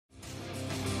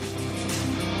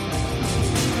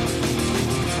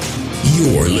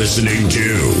You're listening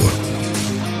to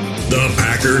the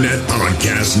Packernet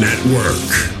Podcast Network.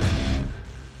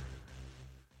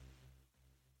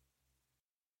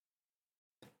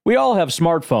 We all have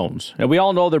smartphones, and we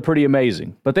all know they're pretty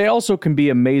amazing, but they also can be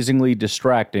amazingly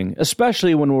distracting,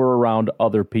 especially when we're around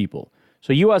other people.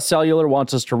 So US Cellular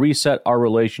wants us to reset our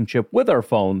relationship with our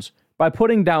phones by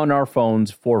putting down our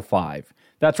phones for $5.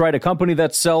 That's right, a company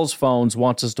that sells phones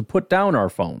wants us to put down our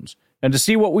phones. And to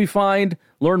see what we find,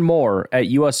 learn more at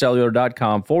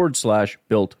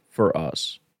uscellular.com/built for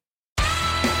us.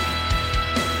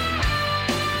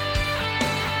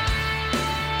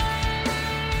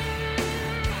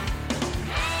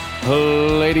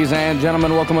 Ladies and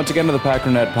gentlemen, welcome once again to the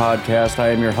Packernet Podcast. I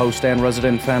am your host and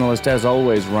resident fanalist, as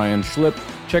always, Ryan Schlip.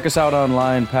 Check us out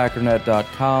online,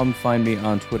 packernet.com. Find me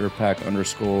on Twitter,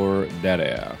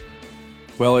 pack_data.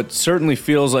 Well, it certainly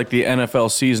feels like the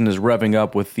NFL season is revving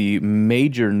up with the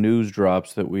major news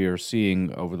drops that we are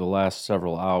seeing over the last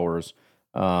several hours.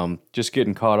 Just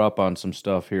getting caught up on some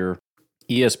stuff here.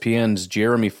 ESPN's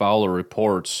Jeremy Fowler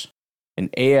reports an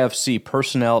AFC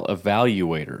personnel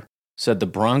evaluator said the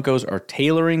Broncos are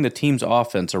tailoring the team's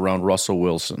offense around Russell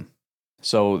Wilson.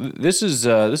 So this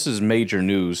is major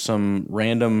news. Some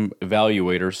random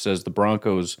evaluator says the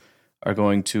Broncos are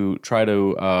going to try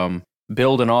to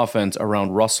build an offense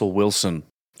around Russell Wilson.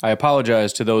 I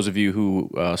apologize to those of you who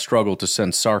struggle to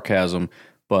sense sarcasm,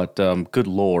 but good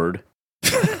Lord.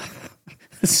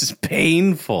 This is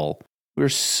painful. We're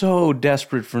so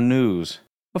desperate for news.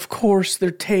 Of course,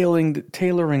 they're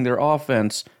tailoring their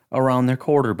offense around their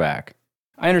quarterback.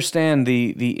 I understand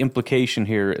the implication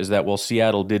here is that, well,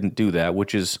 Seattle didn't do that,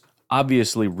 which is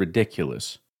obviously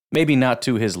ridiculous. Maybe not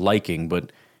to his liking,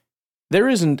 but there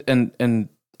isn't an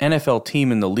NFL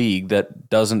team in the league that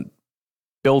doesn't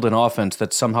build an offense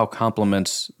that somehow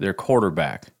complements their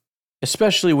quarterback,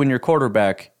 especially when your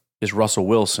quarterback is Russell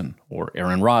Wilson or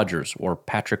Aaron Rodgers or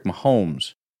Patrick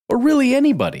Mahomes or really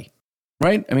anybody,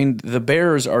 right? I mean, the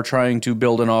Bears are trying to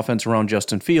build an offense around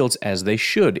Justin Fields, as they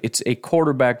should. It's a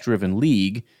quarterback-driven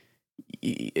league.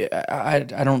 I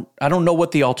don't know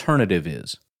what the alternative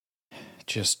is.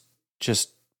 Just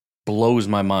blows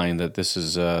my mind that this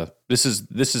is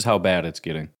how bad it's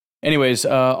getting. Anyways,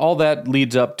 all that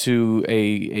leads up to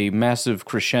a massive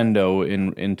crescendo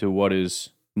into what is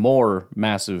more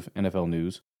massive NFL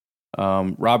news.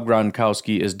 Rob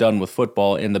Gronkowski is done with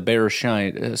football, and the Bears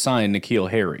signed N'Keal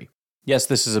Harry. Yes,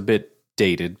 this is a bit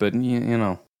dated, but you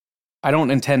know, I don't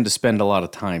intend to spend a lot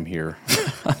of time here.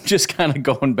 I'm just kind of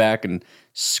going back and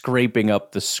scraping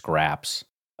up the scraps.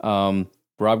 Rob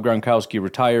Gronkowski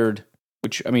retired.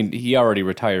 Which, I mean, he already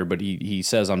retired, but he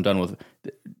says, I'm done with...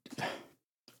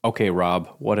 Okay, Rob,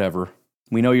 whatever.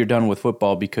 We know you're done with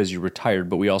football because you retired,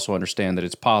 but we also understand that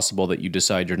it's possible that you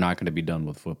decide you're not going to be done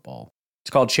with football. It's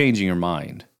called changing your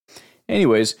mind.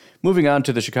 Anyways, moving on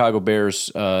to the Chicago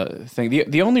Bears thing.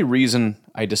 The only reason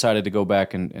I decided to go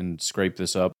back and scrape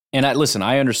this up, and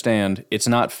I understand it's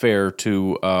not fair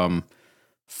to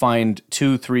find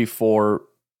 2, 3, 4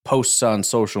 posts on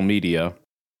social media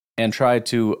and try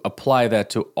to apply that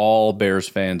to all Bears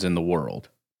fans in the world.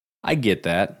 I get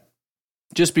that.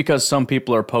 Just because some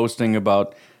people are posting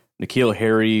about N'Keal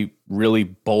Harry really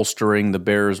bolstering the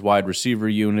Bears wide receiver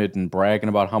unit and bragging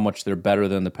about how much they're better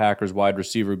than the Packers wide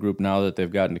receiver group now that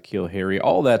they've got N'Keal Harry,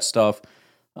 all that stuff,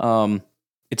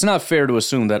 it's not fair to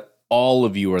assume that all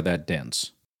of you are that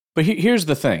dense. But here's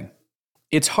the thing.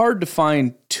 It's hard to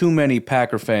find too many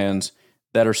Packer fans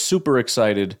that are super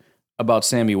excited about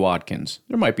Sammy Watkins.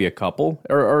 There might be a couple,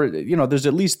 or you know, there's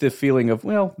at least the feeling of,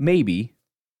 well, maybe,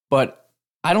 but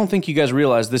I don't think you guys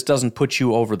realize this doesn't put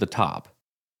you over the top,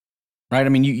 right? I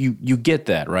mean, you get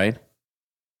that, right?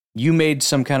 You made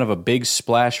some kind of a big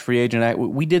splash free agent act.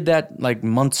 We did that like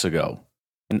months ago.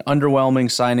 An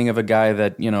underwhelming signing of a guy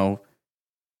that, you know,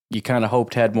 you kind of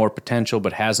hoped had more potential,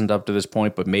 but hasn't up to this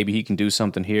point, but maybe he can do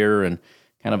something here, and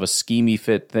kind of a schemey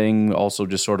fit thing, also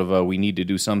just sort of a we need to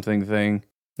do something thing.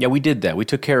 Yeah, we did that. We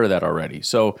took care of that already.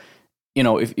 So, you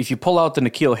know, if you pull out the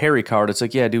N'Keal Harry card, it's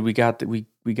like, yeah, dude, we got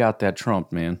that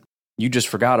trumped, man. You just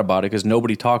forgot about it because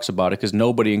nobody talks about it, because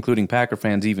nobody, including Packer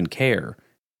fans, even care.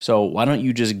 So why don't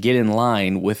you just get in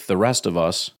line with the rest of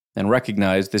us and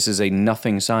recognize this is a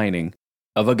nothing signing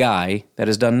of a guy that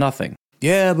has done nothing?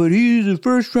 Yeah, but he's a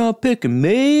first-round pick, and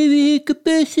maybe he could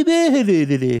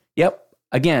be... Yep,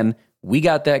 again, we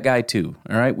got that guy too,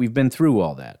 all right? We've been through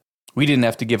all that. We didn't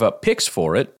have to give up picks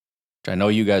for it, which I know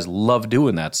you guys love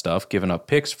doing that stuff, giving up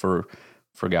picks for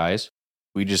guys.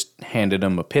 We just handed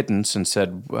him a pittance and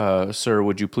said, sir,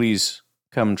 would you please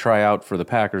come try out for the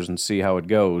Packers and see how it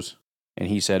goes? And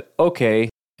he said, okay,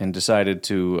 and decided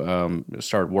to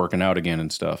start working out again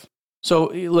and stuff. So,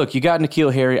 look, you got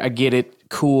N'Keal Harry. I get it.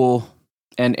 Cool.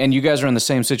 And you guys are in the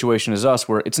same situation as us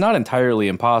where it's not entirely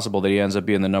impossible that he ends up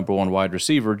being the number one wide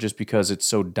receiver just because it's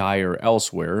so dire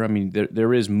elsewhere. I mean,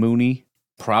 there is Mooney,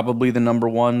 probably the number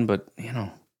one, but,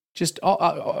 just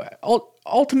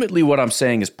ultimately what I'm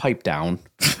saying is pipe down.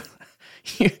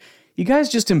 You guys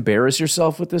just embarrass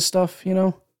yourself with this stuff,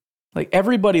 Like,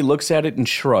 everybody looks at it and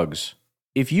shrugs.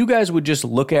 If you guys would just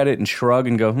look at it and shrug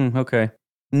and go, okay,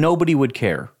 nobody would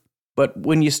care. But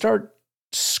when you start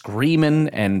screaming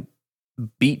and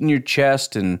beating your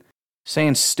chest and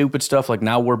saying stupid stuff like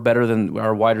now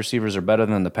our wide receivers are better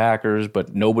than the Packers,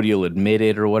 but nobody will admit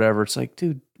it or whatever. It's like,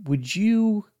 dude, would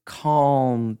you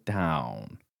calm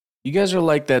down? You guys are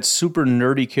like that super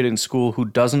nerdy kid in school who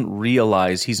doesn't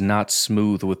realize he's not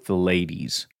smooth with the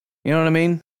ladies. You know what I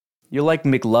mean? You're like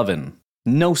McLovin.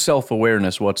 No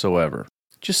self-awareness whatsoever.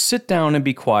 Just sit down and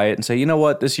be quiet and say, you know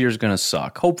what, this year's going to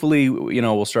suck. Hopefully,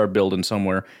 we'll start building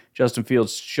somewhere. Justin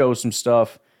Fields shows some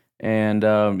stuff. And,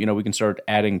 we can start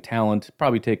adding talent.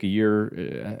 Probably take a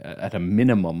year at a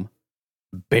minimum,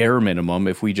 bare minimum,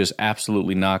 if we just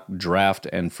absolutely knock draft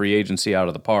and free agency out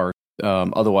of the park.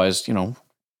 Otherwise,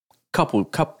 couple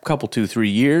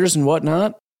 2-3 years and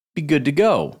whatnot, be good to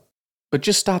go. But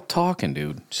just stop talking,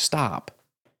 dude. Stop.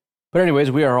 But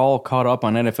anyways, we are all caught up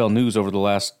on NFL news over the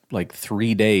last,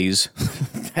 3 days.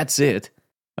 That's it.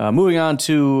 Moving on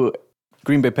to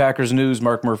Green Bay Packers news.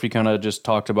 Mark Murphy kind of just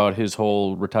talked about his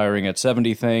whole retiring at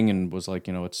 70 thing and was like,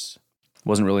 it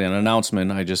wasn't really an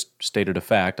announcement. I just stated a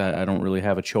fact. I don't really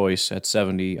have a choice at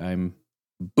 70. I'm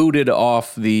booted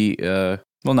off the,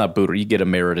 not booted, you get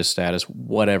emeritus status,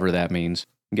 whatever that means.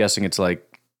 I'm guessing it's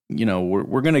like,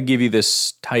 we're going to give you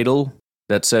this title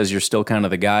that says you're still kind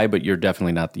of the guy, but you're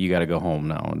definitely not. You got to go home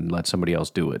now and let somebody else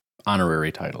do it.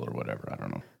 Honorary title or whatever. I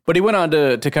don't know. But he went on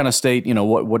to kind of state,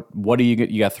 what do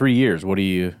you got 3 years. What are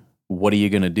you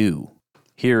going to do?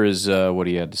 Here is what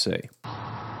he had to say.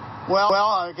 Well,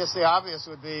 I guess the obvious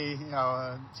would be,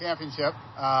 a championship.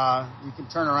 You can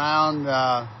turn around,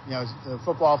 the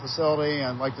football facility.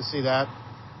 I'd like to see that.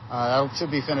 That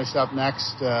should be finished up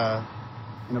next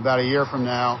in about a year from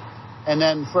now. And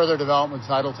then further development,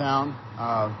 Titletown.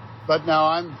 But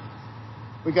no,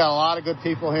 we got a lot of good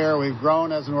people here. We've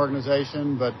grown as an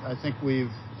organization, but I think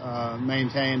we've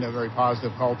maintained a very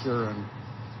positive culture. And,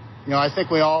 I think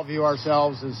we all view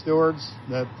ourselves as stewards,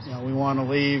 that, we want to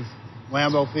leave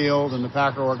Lambeau Field and the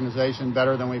Packer organization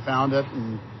better than we found it.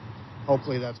 And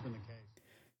hopefully that's been the case.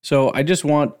 So I just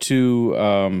want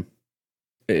to,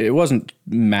 it wasn't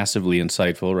massively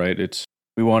insightful, right?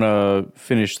 We want to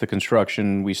finish the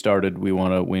construction we started. We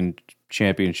want to win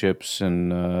championships,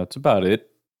 and that's about it.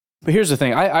 But here's the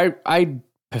thing. I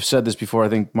have said this before. I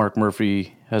think Mark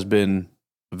Murphy has been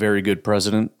a very good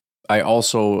president. I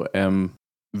also am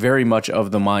very much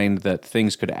of the mind that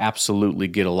things could absolutely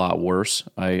get a lot worse.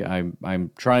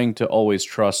 I'm trying to always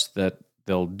trust that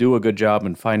they'll do a good job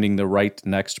in finding the right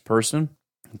next person.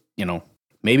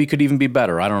 Maybe could even be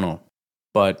better. I don't know.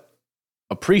 But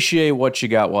appreciate what you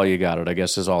got while you got it, I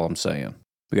guess is all I'm saying.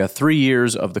 We got 3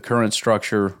 years of the current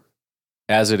structure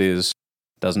as it is.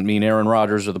 Doesn't mean Aaron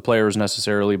Rodgers or the players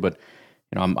necessarily, but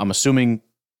I'm assuming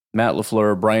Matt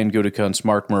LaFleur, Brian Gutekunst,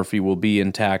 Mark Murphy will be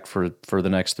intact for the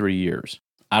next 3 years.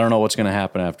 I don't know what's going to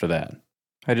happen after that.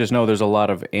 I just know there's a lot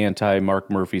of anti-Mark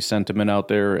Murphy sentiment out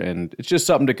there, and it's just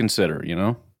something to consider,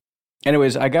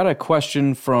 Anyways, I got a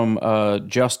question from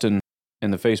Justin in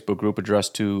the Facebook group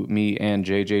addressed to me and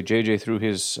JJ. JJ threw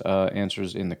his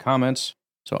answers in the comments,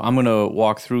 so I'm going to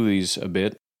walk through these a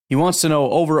bit. He wants to know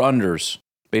over-unders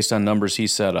based on numbers he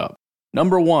set up.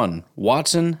 Number 1,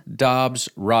 Watson, Dobbs,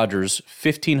 Rodgers,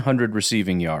 1,500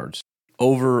 receiving yards.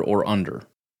 Over or under?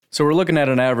 So we're looking at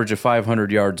an average of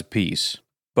 500 yards apiece.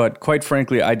 But quite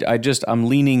frankly, I'm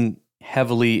leaning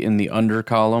heavily in the under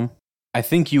column. I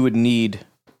think you would need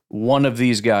one of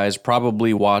these guys,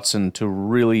 probably Watson, to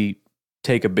really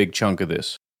take a big chunk of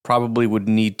this. Probably would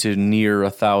need to near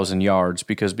 1,000 yards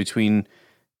because between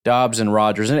Dobbs and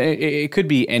Rodgers, and it could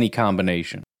be any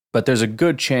combination, but there's a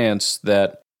good chance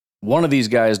that one of these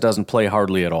guys doesn't play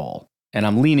hardly at all. And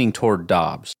I'm leaning toward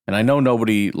Dobbs. And I know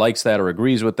nobody likes that or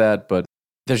agrees with that, but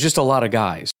there's just a lot of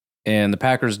guys. And the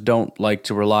Packers don't like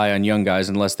to rely on young guys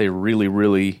unless they really,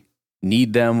 really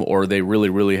need them or they really,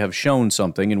 really have shown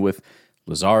something. And with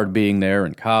Lazard being there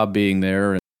and Cobb being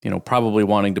there, and probably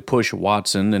wanting to push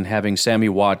Watson and having Sammy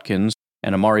Watkins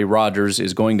and Amari Rodgers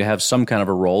is going to have some kind of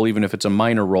a role, even if it's a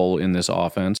minor role in this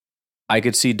offense. I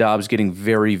could see Dobbs getting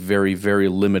very, very, very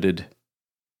limited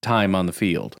time on the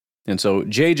field. And so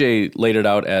JJ laid it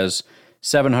out as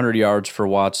 700 yards for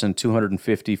Watson,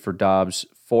 250 for Dobbs,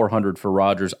 400 for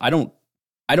Rodgers. I don't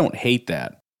hate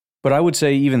that. But I would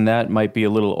say even that might be a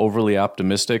little overly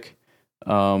optimistic.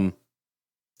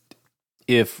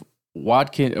 If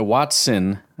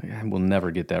Watson, I will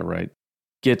never get that right,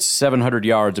 gets 700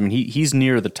 yards, I mean, he's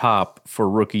near the top for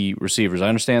rookie receivers. I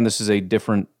understand this is a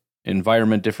different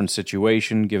environment, different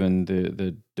situation, given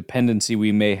the dependency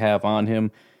we may have on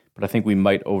him, but I think we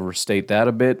might overstate that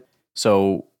a bit.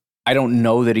 So I don't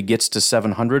know that he gets to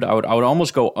 700. I would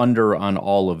almost go under on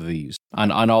all of these,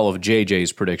 on all of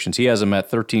JJ's predictions. He has him at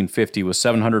 1350 with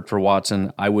 700 for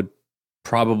Watson. I would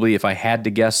probably, if I had to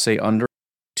guess, say under.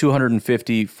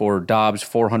 250 for Dobbs,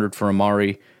 400 for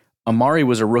Amari. Amari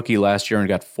was a rookie last year and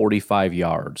got 45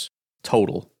 yards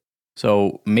total.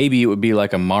 So maybe it would be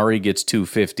like Amari gets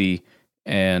 250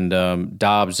 and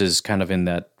Dobbs is kind of in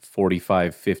that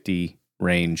 45-50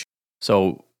 range.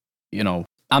 So,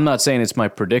 I'm not saying it's my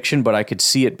prediction, but I could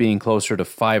see it being closer to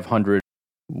 500,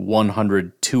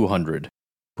 100, 200,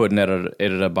 putting it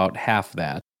at about half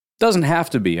that. Doesn't have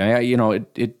to be.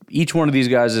 Each one of these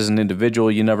guys is an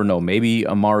individual. You never know. Maybe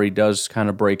Amari does kind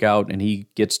of break out and he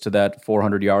gets to that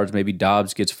 400 yards. Maybe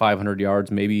Dobbs gets 500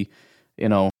 yards. Maybe,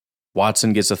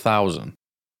 Watson gets 1,000.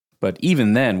 But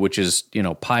even then, which is,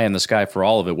 pie in the sky for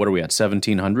all of it, what are we at,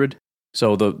 1,700?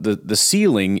 So the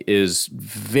ceiling is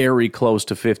very close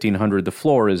to 1,500. The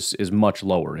floor is much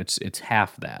lower. It's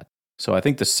half that. So I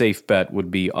think the safe bet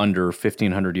would be under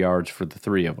 1,500 yards for the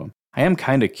three of them. I am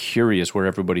kind of curious where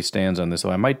everybody stands on this, so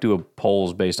I might do a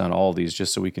polls based on all these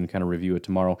just so we can kind of review it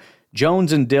tomorrow.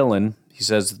 Jones and Dillon, he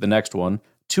says the next one,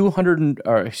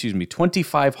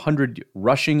 2,500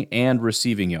 rushing and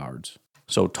receiving yards.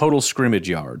 So total scrimmage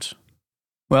yards.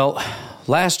 Well,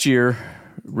 last year,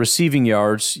 receiving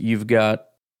yards, you've got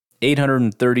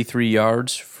 833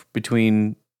 yards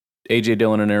between A.J.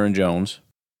 Dillon and Aaron Jones.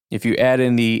 If you add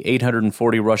in the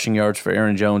 840 rushing yards for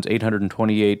Aaron Jones,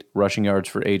 828 rushing yards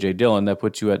for A.J. Dillon, that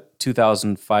puts you at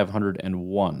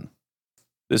 2,501.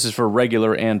 This is for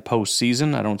regular and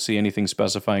postseason. I don't see anything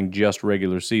specifying just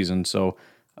regular season. So,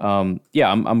 I'm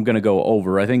going to go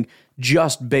over. I think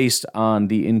just based on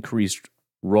the increased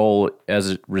role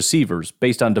as receivers,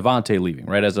 based on Devontae leaving,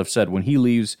 right? As I've said, when he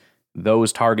leaves,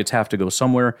 those targets have to go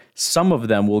somewhere. Some of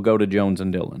them will go to Jones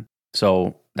and Dillon.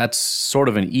 So that's sort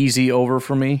of an easy over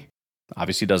for me.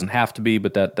 Obviously, it doesn't have to be,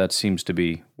 but that seems to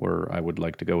be where I would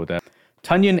like to go with that.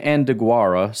 Tonyan and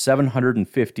DeGuara,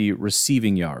 750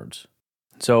 receiving yards.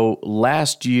 So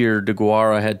last year,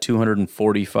 DeGuara had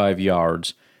 245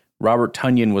 yards. Robert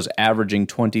Tonyan was averaging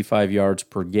 25 yards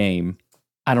per game.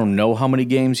 I don't know how many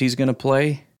games he's going to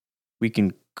play. We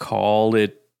can call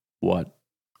it,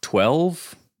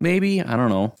 12 maybe? I don't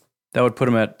know. That would put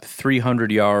him at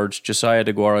 300 yards. Josiah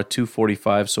DeGuara,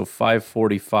 245, so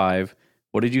 545.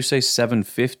 What did you say,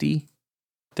 750?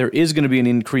 There is going to be an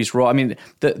increased role. I mean,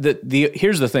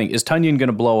 here's the thing. Is Tonyan going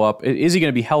to blow up? Is he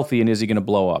going to be healthy, and is he going to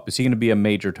blow up? Is he going to be a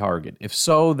major target? If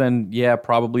so, then yeah,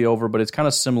 probably over, but it's kind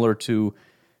of similar to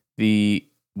the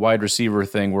wide receiver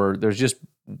thing where there's just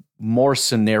more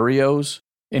scenarios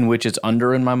in which it's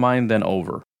under in my mind than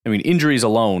over. I mean, injuries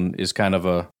alone is kind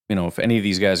of if any of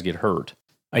these guys get hurt.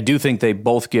 I do think they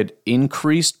both get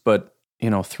increased, but,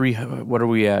 what are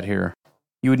we at here?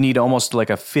 You would need almost like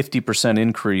a 50%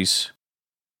 increase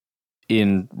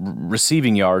in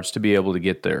receiving yards to be able to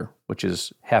get there, which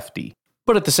is hefty.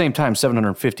 But at the same time,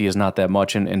 750 is not that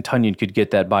much, and Tonyan could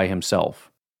get that by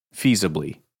himself,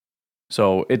 feasibly.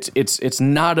 So it's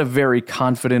not a very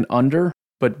confident under,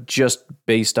 but just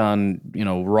based on,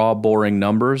 raw, boring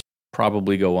numbers,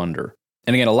 probably go under.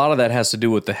 And again, a lot of that has to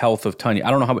do with the health of Tonyan. I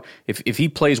don't know how, if he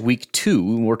plays week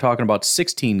 2, we're talking about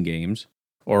 16 games,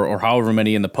 or however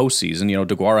many in the postseason.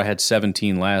 DeGuara had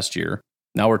 17 last year.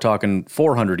 Now we're talking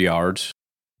 400 yards,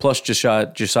 plus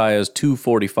Josiah's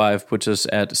 245 puts us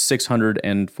at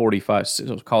 645,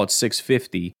 so call it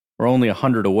 650. We're only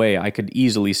 100 away. I could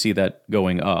easily see that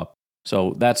going up.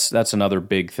 So that's another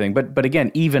big thing. But again,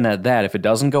 even at that, if it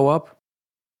doesn't go up,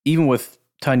 even with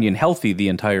Tonyan healthy the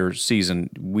entire season,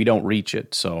 we don't reach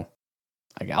it. So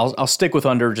I'll stick with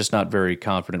under, just not very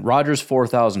confident. Rodgers,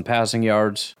 4,000 passing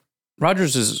yards.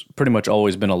 Rodgers has pretty much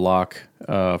always been a lock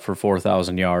for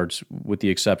 4,000 yards, with the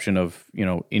exception of,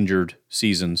 injured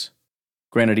seasons.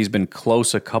 Granted, he's been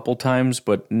close a couple times,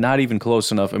 but not even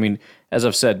close enough. I mean, as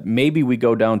I've said, maybe we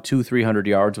go down 200-300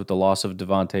 yards with the loss of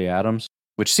Davante Adams,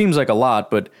 which seems like a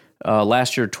lot, but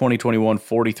last year, 2021,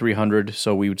 4,300,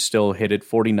 so we would still hit it.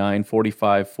 49,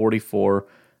 45, 44,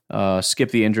 skip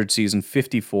the injured season,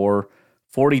 54,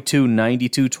 42,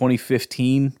 92,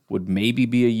 2015 would maybe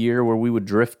be a year where we would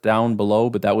drift down below,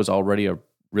 but that was already a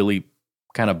really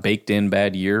kind of baked in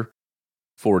bad year.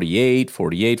 48,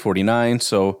 49,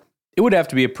 so it would have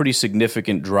to be a pretty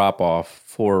significant drop-off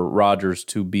for Rodgers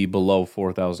to be below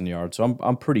 4,000 yards. So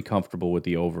I'm pretty comfortable with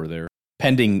the over there.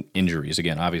 Pending injuries,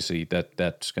 again, obviously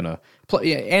that's going to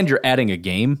play. And you're adding a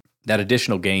game. That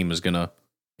additional game is going to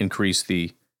increase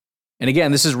the... And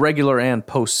again, this is regular and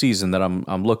postseason that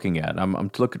I'm looking at. I'm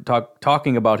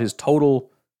talking about his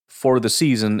total for the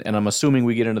season, and I'm assuming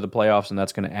we get into the playoffs, and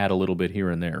that's going to add a little bit here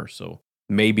and there. So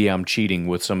maybe I'm cheating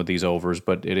with some of these overs,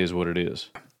 but it is what it is.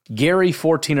 Gary,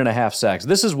 14.5 sacks.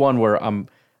 This is one where I'm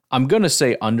going to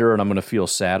say under, and I'm going to feel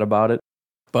sad about it.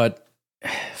 But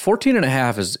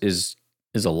 14.5 is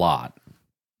a lot.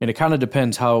 And it kind of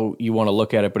depends how you want to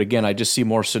look at it. But again, I just see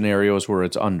more scenarios where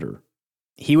it's under.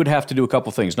 He would have to do a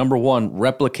couple things. Number one,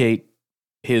 replicate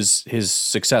his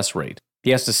success rate. He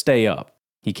has to stay up.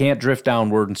 He can't drift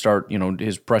downward and start,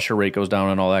 his pressure rate goes down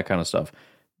and all that kind of stuff.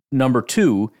 Number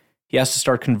two, he has to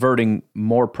start converting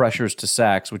more pressures to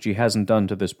sacks, which he hasn't done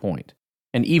to this point.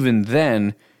 And even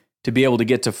then, to be able to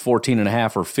get to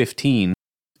 14.5 or 15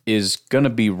 is going to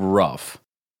be rough.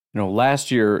 Last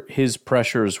year, his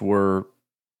pressures were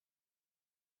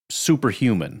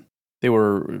superhuman. They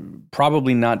were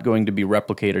probably not going to be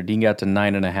replicated. He got to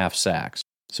 9.5 sacks.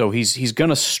 So he's going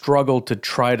to struggle to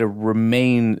try to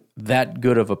remain that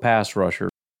good of a pass rusher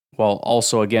while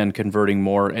also, again, converting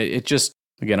more. It just,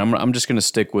 again, I'm just going to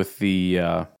stick with the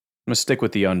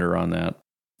under on that.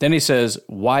 Then he says,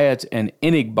 Wyatt and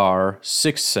Enigbar,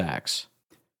 6 sacks.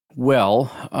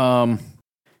 Well,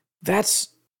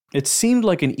 it seemed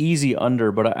like an easy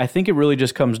under, but I think it really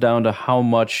just comes down to how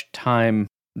much time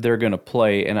they're going to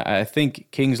play, and I think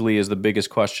Kingsley is the biggest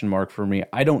question mark for me.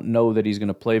 I don't know that he's going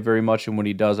to play very much, and when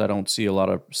he does, I don't see a lot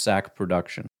of sack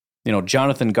production.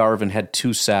 Jonathan Garvin had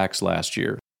 2 sacks last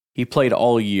year. He played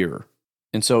all year,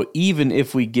 and so even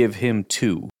if we give him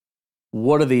 2,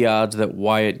 what are the odds that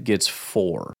Wyatt gets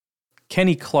 4?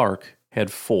 Kenny Clark had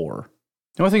 4.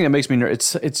 The only thing that makes me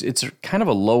nervous, it's kind of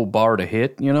a low bar to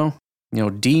hit,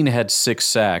 Dean had 6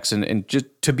 sacks, and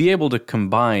just to be able to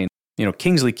combine,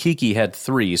 Kingsley Keke had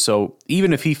 3, so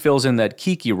even if he fills in that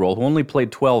Keke role, who only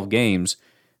played 12 games,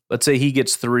 let's say he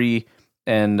gets 3,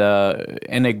 and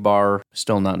Enigbar,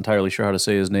 still not entirely sure how to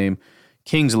say his name,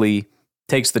 Kingsley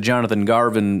takes the Jonathan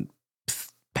Garvin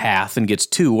path and gets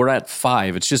 2, we're at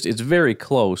 5. It's very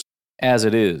close as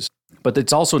it is. But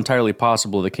it's also entirely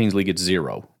possible that Kingsley gets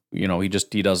 0.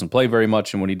 He doesn't play very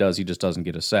much, and when he does, he just doesn't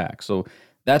get a sack. So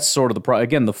that's sort of the problem.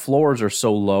 Again, the floors are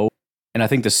so low, and I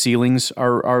think the ceilings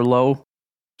are low.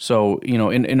 So,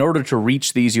 in order to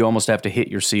reach these, you almost have to hit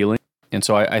your ceiling. And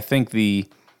so I think the,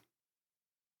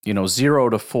 0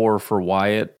 to 4 for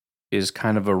Wyatt is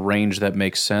kind of a range that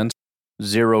makes sense.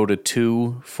 0 to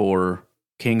 2 for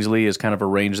Kingsley is kind of a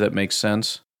range that makes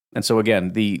sense. And so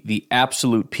again, the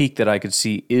absolute peak that I could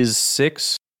see is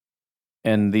 6,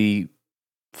 and the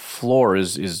floor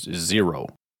is 0.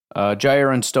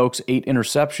 Jair and Stokes, 8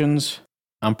 interceptions.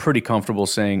 I'm pretty comfortable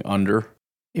saying under.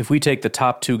 If we take the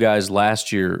top 2 guys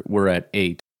last year, we're at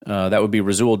 8. That would be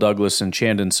Rasul Douglas and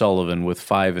Chandon Sullivan with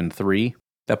 5 and 3.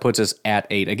 That puts us at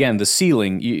 8. Again, the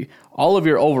ceiling, all of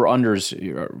your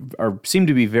over-unders seem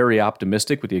to be very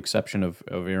optimistic with the exception of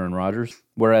Aaron Rodgers,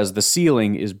 whereas the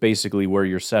ceiling is basically where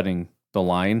you're setting the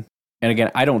line. And again,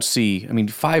 5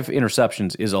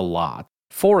 interceptions is a lot.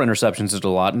 4 interceptions is a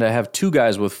lot, and to have 2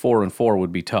 guys with 4 and 4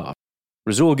 would be tough.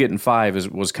 Rasul getting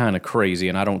 5 was kind of crazy,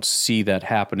 and I don't see that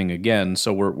happening again.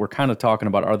 So we're kind of talking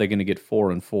about, are they going to get 4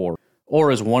 and 4?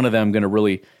 Or is one of them going to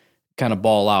really kind of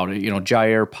ball out?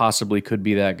 Jair possibly could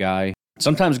be that guy.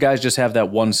 Sometimes guys just have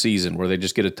that one season where they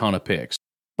just get a ton of picks,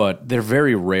 but they're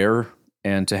very rare.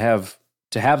 And to have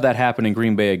that happen in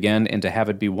Green Bay again, and to have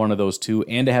it be one of those 2,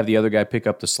 and to have the other guy pick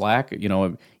up the slack,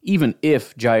 even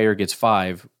if Jair gets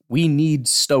 5, we need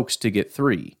Stokes to get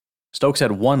 3. Stokes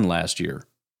had 1 last year.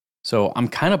 So I'm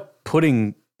kind of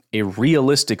putting a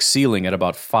realistic ceiling at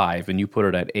about 5, and you put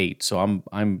it at 8. So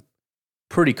I'm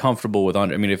pretty comfortable with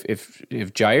under. If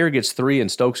Jair gets 3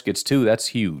 and Stokes gets 2, that's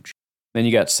huge. Then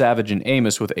you got Savage and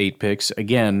Amos with 8 picks.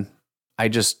 Again,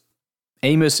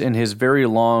 Amos in his very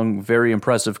long, very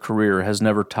impressive career has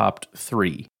never topped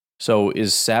 3. So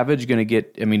is Savage going to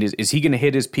get? Is he going to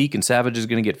hit his peak and Savage is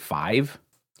going to get 5?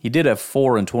 He did have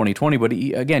 4 in 2020, but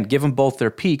again, give them both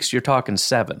their peaks, you're talking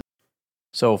 7.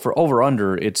 So for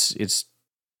over-under, it's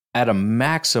at a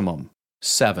maximum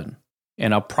 7.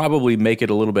 And I'll probably make it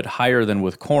a little bit higher than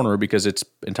with corner because it's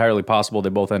entirely possible they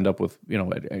both end up with,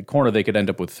 at corner they could end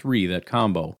up with 3, that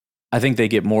combo. I think they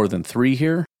get more than 3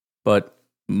 here, but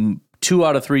 2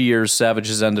 out of 3 years, Savage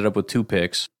has ended up with 2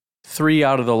 picks. 3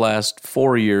 out of the last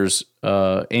 4 years,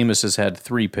 Amos has had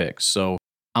 3 picks. So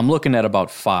I'm looking at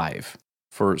about 5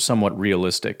 for somewhat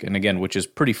realistic. And again, which is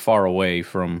pretty far away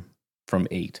from from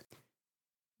 8.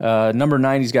 Number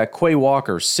 9, he's got Quay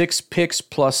Walker, 6 picks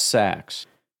plus sacks.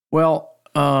 Well,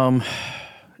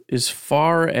 as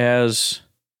far as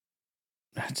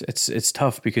it's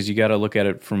tough because you got to look at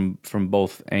it from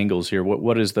both angles here.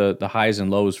 What is the highs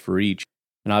and lows for each?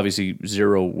 And obviously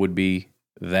 0 would be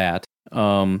that.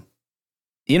 The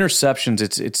interceptions,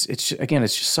 it's again,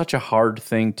 it's just such a hard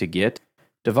thing to get.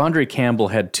 Devondre Campbell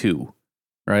had 2,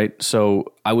 right? So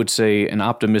I would say an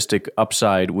optimistic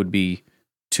upside would be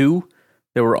 2.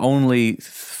 There were only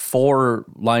 4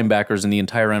 linebackers in the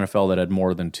entire NFL that had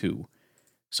more than 2.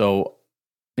 So,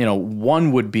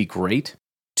 1 would be great.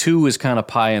 2 is kind of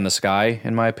pie in the sky,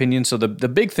 in my opinion. So the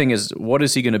big thing is, what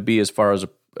is he going to be as far as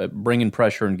bringing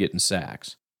pressure and getting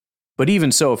sacks? But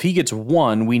even so, if he gets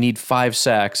 1, we need 5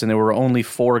 sacks, and there were only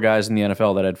 4 guys in the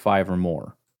NFL that had 5 or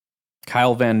more.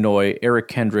 Kyle Van Noy, Eric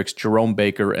Kendricks, Jerome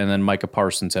Baker, and then Micah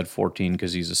Parsons had 14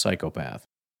 because he's a psychopath.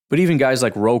 But even guys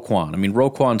like Roquan,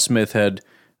 Roquan Smith had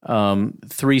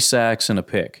 3 sacks and a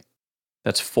pick.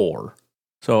 That's 4.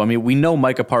 So, we know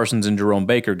Micah Parsons and Jerome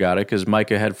Baker got it because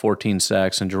Micah had 14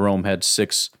 sacks and Jerome had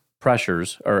 6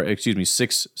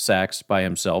 sacks by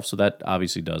himself. So that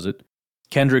obviously does it.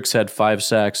 Kendricks had 5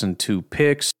 sacks and 2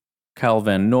 picks. Kyle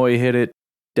Van Noy hit it.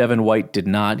 Devin White did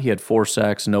not. He had 4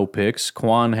 sacks, no picks.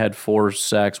 Quan had 4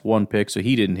 sacks, 1 pick, so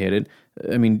he didn't hit it.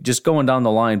 Just going down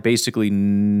the line, basically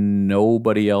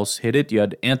nobody else hit it. You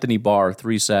had Anthony Barr,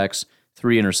 3 sacks,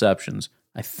 3 interceptions.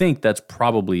 I think that's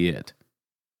probably it.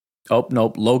 Oh,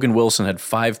 nope. Logan Wilson had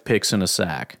 5 picks and a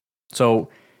sack. So,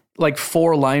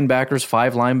 4 linebackers,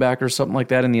 5 linebackers, something like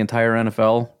that in the entire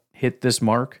NFL hit this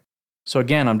mark. So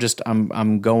again,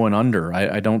 I'm going under.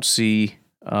 I don't see,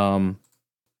 and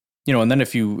then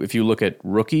if you look at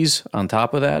rookies on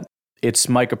top of that, it's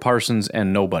Micah Parsons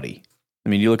and nobody.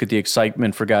 You look at the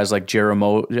excitement for guys like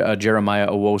Jeremiah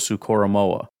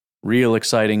Owusu-Koramoah. Real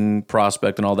exciting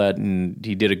prospect and all that, and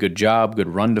he did a good job, good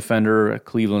run defender.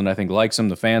 Cleveland, I think, likes him.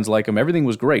 The fans like him. Everything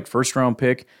was great. First-round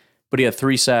pick, but he had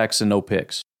 3 sacks and no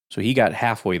picks. So he got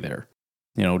halfway there.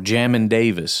 Jamin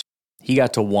Davis, he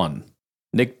got to 1.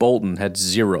 Nick Bolton had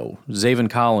 0. Zaven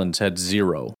Collins had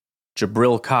 0.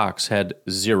 Jabril Cox had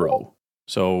 0.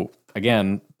 So,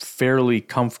 again, fairly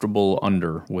comfortable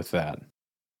under with that.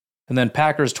 And then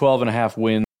Packers 12.5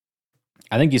 wins.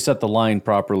 I think you set the line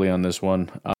properly on this one.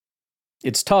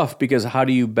 It's tough because how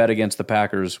do you bet against the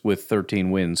Packers with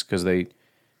 13 wins? Because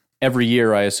every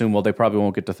year I assume, they probably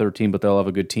won't get to 13, but they'll have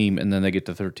a good team, and then they get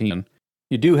to 13.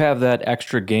 You do have that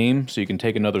extra game, so you can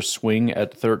take another swing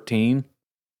at 13.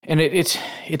 And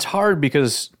it's hard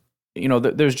because,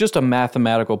 there's just a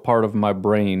mathematical part of my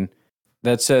brain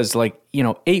that says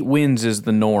 8 wins is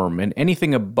the norm, and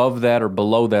anything above that or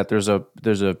below that, there's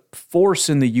a force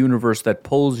in the universe that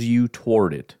pulls you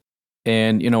toward it.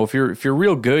 And if you're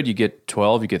real good, you get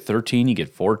 12, you get 13, you get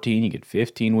 14, you get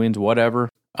 15 wins, whatever.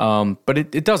 But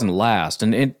it doesn't last,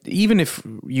 and even if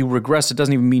you regress, it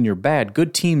doesn't even mean you're bad.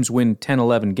 Good teams win 10,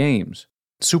 11 games.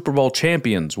 Super Bowl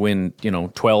champions win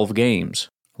 12 games,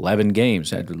 11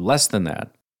 games, less than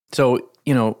that. So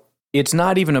it's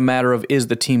not even a matter of, is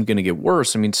the team going to get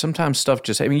worse? Sometimes stuff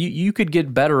just, you could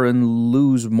get better and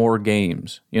lose more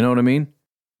games. You know what I mean?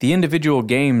 The individual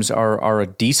games are a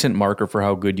decent marker for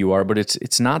how good you are, but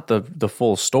it's not the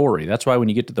full story. That's why when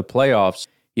you get to the playoffs,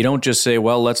 you don't just say,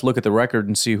 well, let's look at the record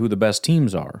and see who the best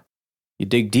teams are. You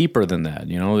dig deeper than that.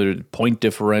 There's point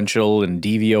differential and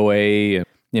DVOA and,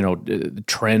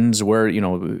 trends where,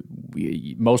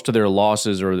 most of their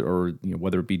losses or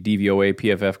whether it be DVOA,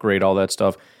 PFF grade, all that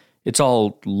stuff, it's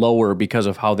all lower because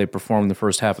of how they performed the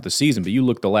first half of the season. But you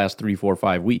look the last 3, 4,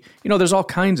 5 weeks, there's all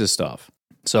kinds of stuff.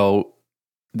 So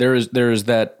there's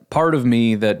that part of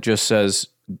me that just says,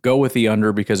 go with the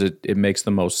under because it makes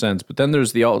the most sense. But then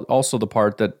there's also the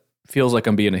part that feels like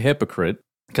I'm being a hypocrite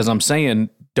because I'm saying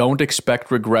don't expect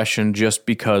regression just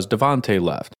because Devontae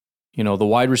left. The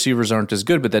wide receivers aren't as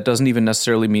good, but that doesn't even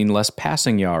necessarily mean less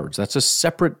passing yards. That's a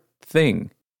separate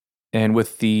thing. And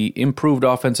with the improved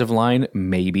offensive line,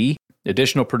 maybe.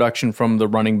 Additional production from the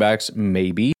running backs,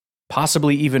 maybe.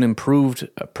 Possibly even improved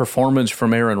performance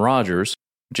from Aaron Rodgers,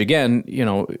 which again,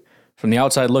 from the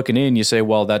outside looking in, you say,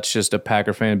 well, that's just a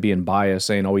Packer fan being biased,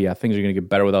 saying, oh, yeah, things are going to get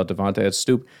better without Devontae. That's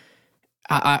stupid.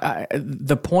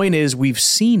 The point is we've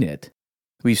seen it.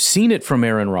 We've seen it from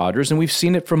Aaron Rodgers, and we've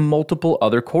seen it from multiple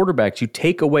other quarterbacks. You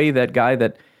take away that guy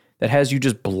that has you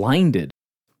just blinded.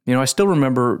 I still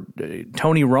remember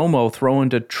Tony Romo throwing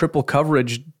to triple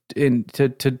coverage to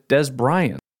Dez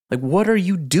Bryant. What are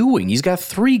you doing? He's got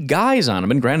 3 guys on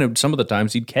him, and granted, some of the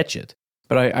times he'd catch it.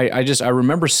 But I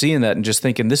remember seeing that and just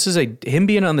thinking, him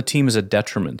being on the team is a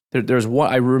detriment. There's one,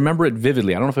 I remember it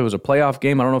vividly. I don't know if it was a playoff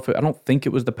game. I don't think it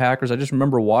was the Packers. I just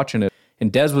remember watching it.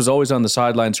 And Dez was always on the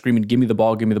sideline screaming, give me the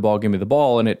ball, give me the ball, give me the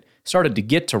ball. And it started to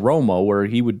get to Romo where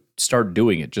he would start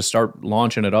doing it, just start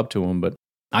launching it up to him. But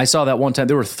I saw that one time.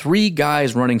 There were 3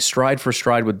 guys running stride for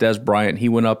stride with Dez Bryant. He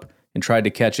went up and tried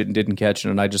to catch it and didn't catch it.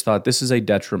 And I just thought, this is a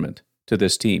detriment to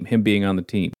this team, him being on the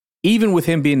team. Even with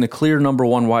him being the clear number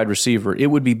 1 wide receiver, it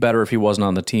would be better if he wasn't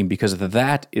on the team because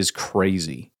that is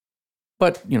crazy.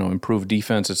 But, improved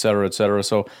defense, et cetera, et cetera.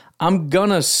 So I'm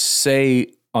going to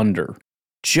say under,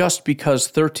 just because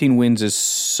 13 wins is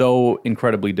so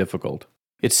incredibly difficult.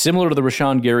 It's similar to the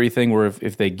Rashawn Gary thing where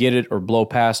if they get it or blow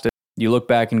past it, you look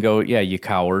back and go, yeah, you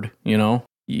coward,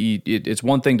 It's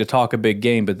one thing to talk a big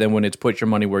game, but then when it's put your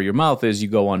money where your mouth is, you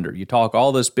go under. You talk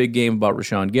all this big game about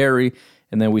Rashawn Gary,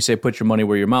 and then we say put your money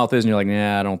where your mouth is, and you're like,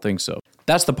 nah, I don't think so.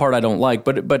 That's the part I don't like,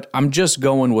 but I'm just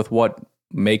going with what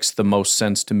makes the most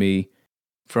sense to me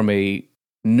from a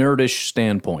nerdish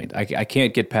standpoint. I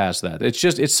can't get past that.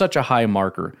 It's such a high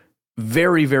marker.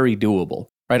 Very, very doable,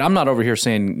 right? I'm not over here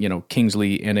saying,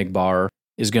 Kingsley Enagbare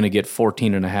is going to get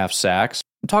 14.5 sacks.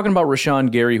 I'm talking about Rashawn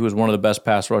Gary, who was one of the best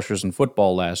pass rushers in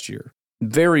football last year.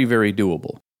 Very, very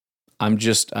doable. I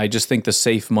just think the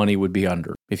safe money would be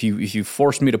under. If you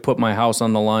forced me to put my house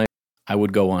on the line, I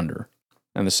would go under.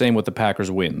 And the same with the Packers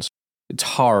wins. It's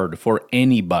hard for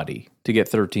anybody to get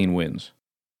 13 wins.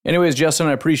 Anyways, Justin,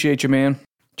 I appreciate you, man.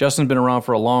 Justin's been around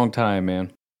for a long time,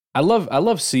 man. I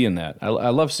love seeing that. I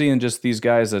love seeing just these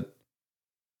guys that,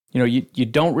 you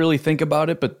don't really think about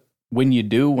it, but when you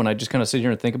do, when I just kind of sit here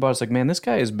and think about it, it's like, man, this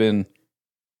guy has been,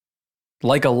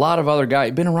 like a lot of other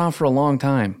guys, been around for a long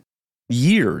time.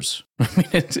 Years. I mean,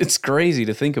 it's crazy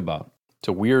to think about. It's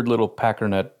a weird little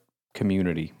Packernet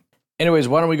community. Anyways,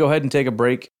 why don't we go ahead and take a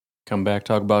break, come back,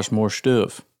 talk about some more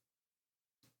stuff.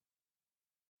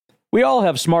 We all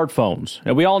have smartphones,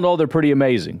 and we all know they're pretty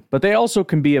amazing, but they also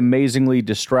can be amazingly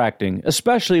distracting,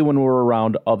 especially when we're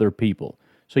around other people.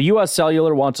 So US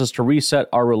Cellular wants us to reset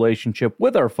our relationship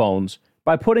with our phones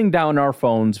by putting down our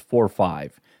phones for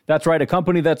 $5. That's right, a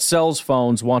company that sells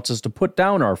phones wants us to put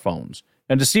down our phones.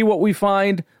 And to see what we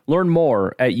find, learn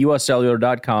more at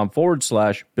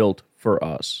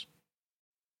uscellular.com/built-for-us.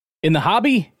 In the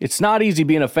hobby, it's not easy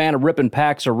being a fan of ripping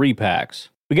packs or repacks.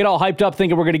 We get all hyped up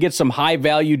thinking we're going to get some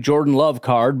high-value Jordan Love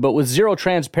card, but with zero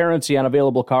transparency on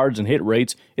available cards and hit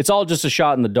rates, it's all just a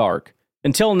shot in the dark.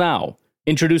 Until now.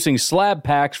 Introducing Slab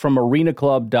Packs from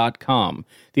arenaclub.com,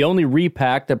 the only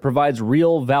repack that provides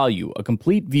real value, a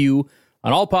complete view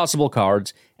on all possible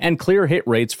cards, and clear hit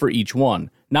rates for each one.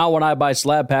 Now when I buy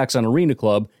Slab Packs on Arena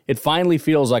Club, it finally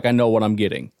feels like I know what I'm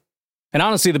getting. And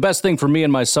honestly, the best thing for me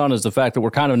and my son is the fact that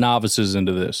we're kind of novices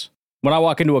into this. When I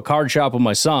walk into a card shop with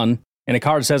my son, and a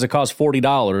card says it costs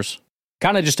 $40,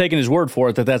 kind of just taking his word for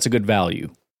it that that's a good value.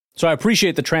 So I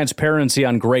appreciate the transparency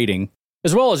on grading,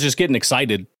 as well as just getting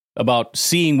excited about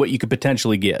seeing what you could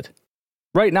potentially get.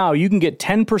 Right now, you can get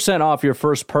 10% off your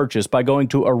first purchase by going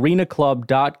to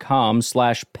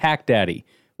arenaclub.com/packdaddy.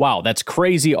 Wow, that's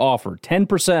crazy offer.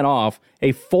 10% off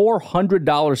a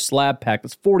 $400 slab pack.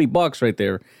 That's $40 right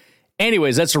there.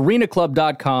 Anyways, that's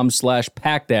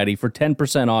arenaclub.com/packdaddy for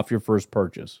 10% off your first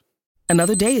purchase.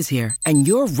 Another day is here, and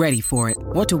you're ready for it.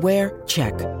 What to wear?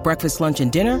 Check. Breakfast, lunch,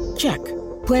 and dinner? Check.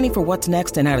 Planning for what's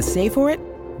next and how to save for it?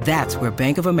 That's where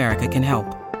Bank of America can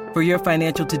help. For your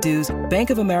financial to-dos, Bank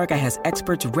of America has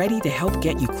experts ready to help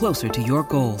get you closer to your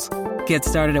goals. Get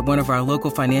started at one of our local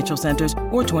financial centers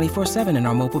or 24/7 in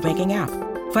our mobile banking app.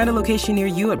 Find a location near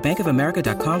you at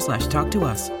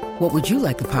bankofamerica.com/talktous. What would you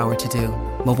like the power to do?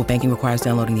 Mobile banking requires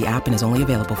downloading the app and is only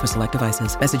available for select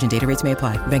devices. Message and data rates may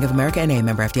apply. Bank of America N.A.,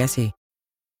 member FDIC.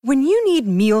 When you need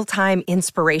mealtime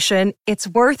inspiration, it's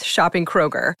worth shopping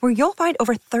Kroger, where you'll find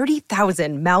over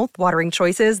 30,000 mouth-watering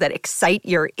choices that excite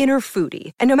your inner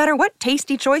foodie. And no matter what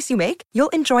tasty choice you make, you'll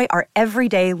enjoy our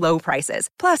everyday low prices,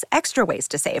 plus extra ways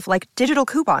to save, like digital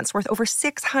coupons worth over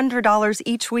 $600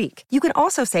 each week. You can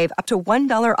also save up to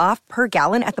 $1 off per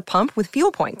gallon at the pump with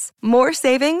fuel points. More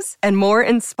savings and more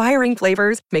inspiring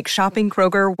flavors make shopping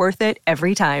Kroger worth it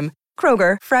every time.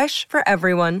 Kroger, fresh for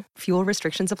everyone. Fuel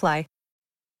restrictions apply.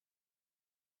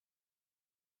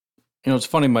 It's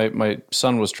funny, my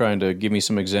son was trying to give me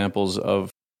some examples of,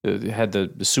 had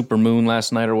the super moon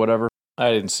last night or whatever.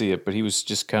 I didn't see it, but he was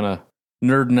just kind of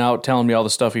nerding out, telling me all the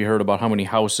stuff he heard about how many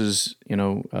houses,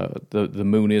 the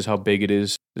moon is, how big it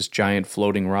is, this giant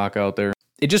floating rock out there.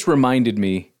 It just reminded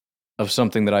me of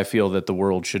something that I feel that the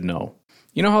world should know.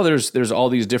 You know how there's all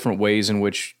these different ways in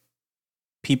which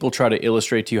people try to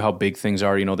illustrate to you how big things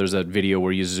are. You know, there's that video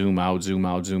where you zoom out,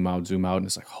 and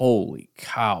it's like, holy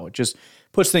cow. It just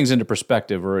puts things into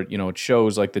perspective, or, you know, it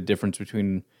shows like the difference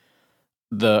between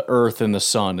the earth and the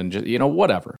sun and just, you know,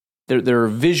 whatever. There are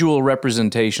visual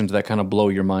representations that kind of blow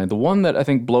your mind. The one that I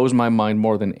think blows my mind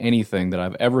more than anything that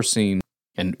I've ever seen,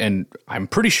 and I'm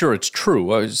pretty sure it's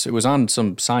true. It was on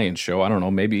some science show. I don't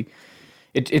know, maybe.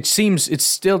 It seems, it's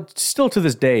still to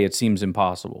this day, it seems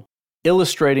impossible.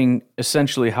 Illustrating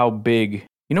essentially how big,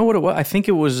 you know what it was? I think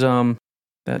it was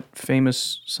that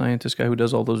famous scientist guy who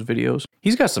does all those videos.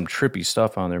 He's got some trippy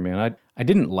stuff on there, man. I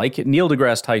didn't like it. Neil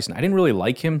deGrasse Tyson, I didn't really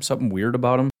like him, something weird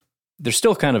about him. There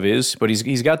still kind of is, but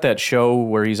he's got that show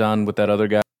where he's on with that other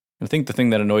guy. I think the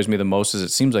thing that annoys me the most is it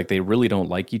seems like they really don't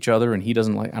like each other, and he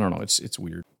doesn't like, I don't know, it's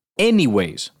weird.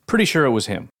 Anyways, pretty sure it was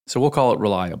him, so we'll call it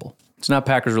reliable. It's not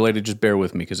Packers related, just bear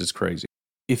with me because it's crazy.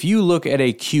 If you look at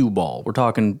a cue ball, we're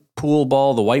talking pool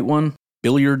ball, the white one,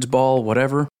 billiards ball,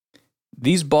 whatever,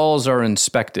 these balls are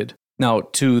inspected. Now,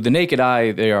 to the naked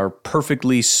eye, they are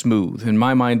perfectly smooth. In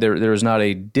my mind, there is not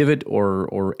a divot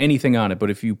or anything on it,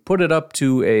 but if you put it up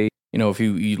to a, you know, if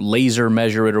you laser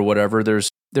measure it or whatever,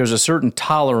 there's a certain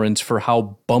tolerance for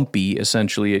how bumpy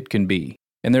essentially it can be.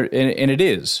 And it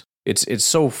is. It's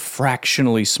so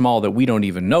fractionally small that we don't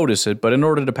even notice it, but in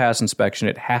order to pass inspection,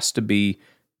 it has to be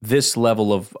this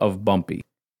level of bumpy.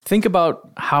 Think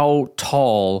about how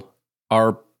tall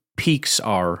our peaks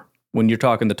are when you're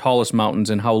talking the tallest mountains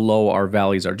and how low our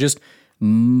valleys are. Just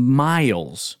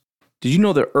miles. Did you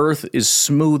know the Earth is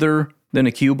smoother than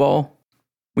a cue ball?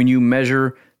 When you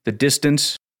measure the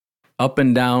distance up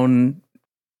and down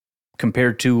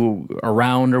compared to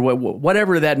around or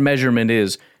whatever that measurement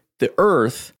is, the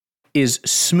Earth is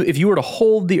smooth. If you were to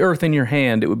hold the Earth in your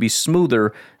hand, it would be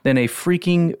smoother than a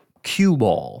freaking cue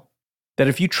ball. That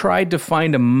if you tried to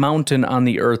find a mountain on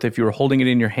the Earth, if you were holding it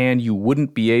in your hand, you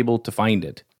wouldn't be able to find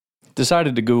it.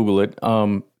 Decided to Google it.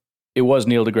 It was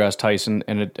Neil deGrasse Tyson,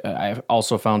 and I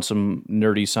also found some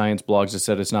nerdy science blogs that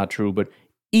said it's not true, but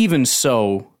even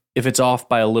so, if it's off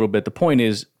by a little bit, the point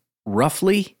is,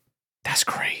 roughly, that's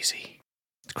crazy.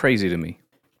 It's crazy to me.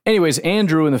 Anyways,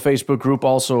 Andrew in the Facebook group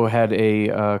also had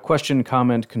a question,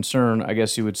 comment, concern, I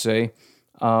guess you would say.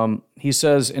 He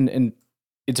says, and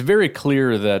it's very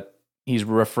clear that he's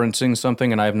referencing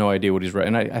something, and I have no idea what he's right.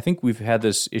 And I think we've had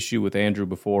this issue with Andrew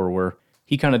before where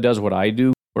he kind of does what I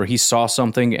do, where he saw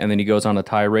something and then he goes on a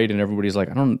tirade and everybody's like,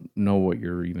 I don't know what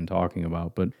you're even talking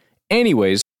about. But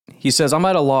anyways, he says, I'm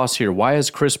at a loss here. Why is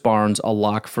Chris Barnes a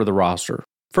lock for the roster?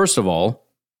 First of all,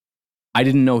 I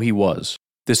didn't know he was.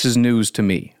 This is news to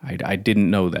me. I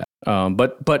didn't know that.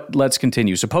 But let's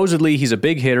continue. Supposedly, he's a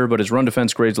big hitter, but his run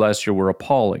defense grades last year were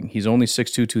appalling. He's only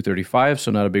 6'2", 235,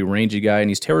 so not a big rangy guy, and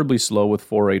he's terribly slow with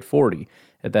 4.8 40.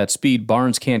 At that speed,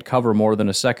 Barnes can't cover more than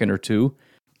a second or two,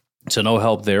 so no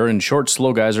help there, and short,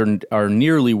 slow guys are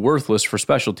nearly worthless for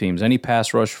special teams. Any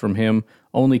pass rush from him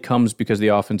only comes because the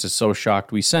offense is so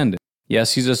shocked we send it.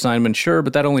 Yes, he's an assignment, sure,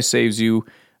 but that only saves you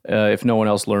if no one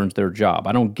else learns their job.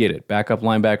 I don't get it. Backup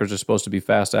linebackers are supposed to be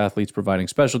fast athletes providing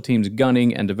special teams,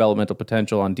 gunning, and developmental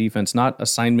potential on defense, not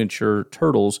assignment-sure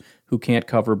turtles who can't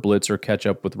cover blitz or catch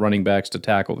up with running backs to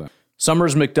tackle them.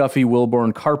 Summers, McDuffie,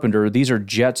 Wilborn, Carpenter, these are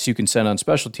jets you can send on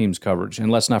special teams coverage.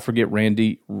 And let's not forget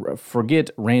Randy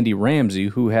Ramsey,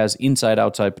 who has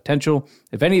inside-outside potential.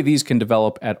 If any of these can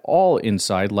develop at all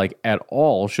inside, like at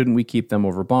all, shouldn't we keep them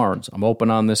over Barnes? I'm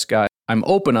open on this, guys.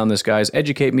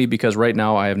 Educate me, because right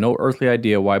now I have no earthly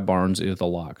idea why Barnes is the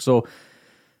lock. So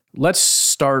let's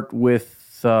start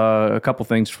with a couple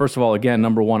things. First of all, again,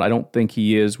 number one, I don't think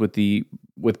he is with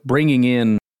bringing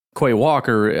in Quay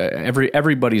Walker.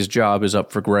 Everybody's job is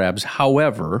up for grabs.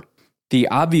 However, the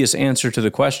obvious answer to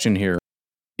the question here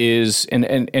is, and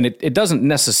it doesn't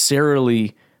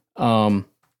necessarily.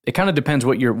 It kind of depends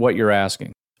what you're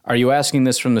asking. Are you asking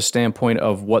this from the standpoint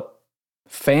of what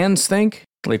fans think?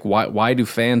 Like, why do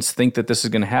fans think that this is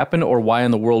going to happen? Or why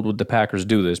in the world would the Packers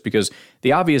do this? Because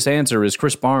the obvious answer is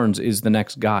Chris Barnes is the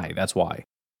next guy. That's why.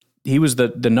 He was the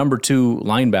number 2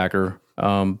 linebacker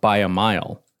by a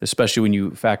mile, especially when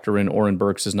you factor in Oren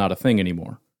Burks is not a thing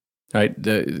anymore. Right?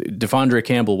 Devondre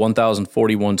Campbell,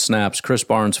 1,041 snaps. Chris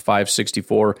Barnes,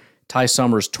 564. Ty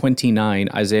Summers, 29.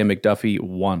 Isaiah McDuffie,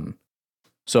 1.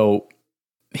 So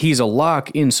he's a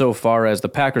lock insofar as the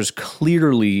Packers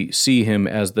clearly see him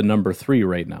as the number 3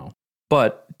 right now.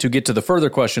 But to get to the further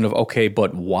question of, okay,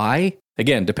 but why?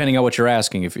 Again, depending on what you're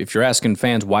asking. If you're asking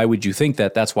fans, why would you think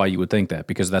that? That's why you would think that,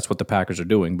 because that's what the Packers are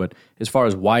doing. But as far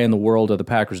as why in the world are the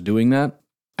Packers doing that,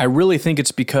 I really think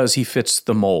it's because he fits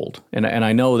the mold. And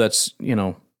I know that's,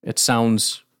 it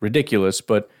sounds ridiculous,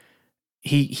 but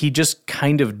he just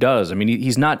kind of does. I mean,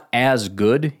 he's not as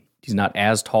good. He's not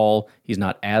as tall. He's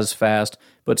not as fast.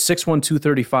 But 6'1",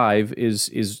 235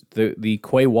 is the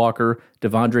Quay Walker,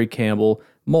 Devondre Campbell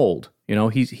mold. You know,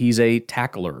 he's a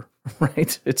tackler,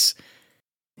 right?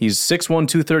 He's 6'1",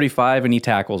 235, and he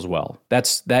tackles well.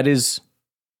 That is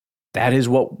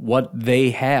what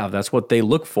they have. That's what they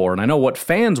look for. And I know what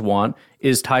fans want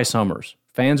is Ty Summers.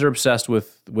 Fans are obsessed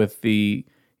with the,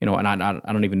 you know, and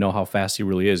I don't even know how fast he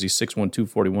really is. He's 6'1",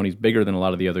 241. He's bigger than a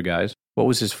lot of the other guys. What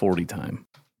was his 40 time?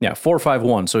 Yeah,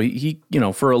 4.51. So he, you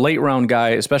know, for a late round guy,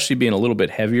 especially being a little bit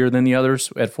heavier than the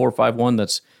others at 4.51,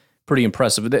 that's pretty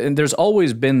impressive. And there's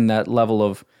always been that level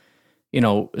of, you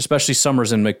know, especially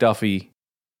Summers and McDuffie,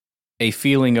 a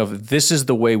feeling of this is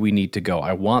the way we need to go.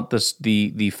 I want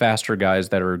the faster guys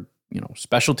that are, you know,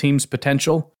 special teams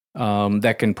potential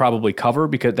that can probably cover,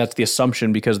 because that's the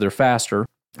assumption because they're faster.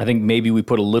 I think maybe we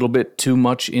put a little bit too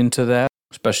much into that,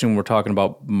 especially when we're talking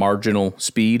about marginal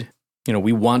speed. You know,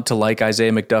 we want to like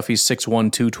Isaiah McDuffie,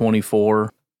 6'1", 224,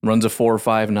 runs a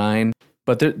 4.59.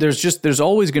 But there's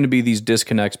always going to be these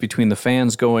disconnects between the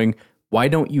fans going, why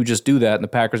don't you just do that? And the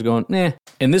Packers going, nah.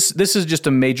 And this is just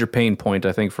a major pain point,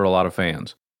 I think, for a lot of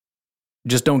fans.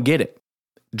 Just don't get it.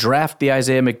 Draft the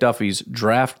Isaiah McDuffies,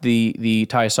 draft the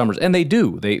Ty Summers. And they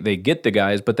do. They get the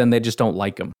guys, but then they just don't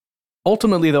like them.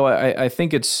 Ultimately, though, I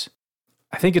think it's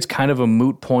kind of a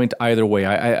moot point either way.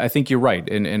 I think you're right,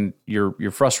 and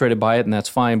you're frustrated by it, and that's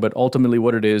fine. But ultimately,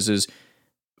 what it is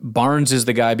Barnes is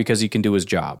the guy because he can do his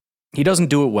job. He doesn't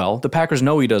do it well. The Packers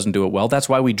know he doesn't do it well. That's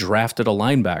why we drafted a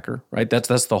linebacker, right?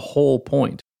 That's the whole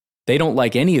point. They don't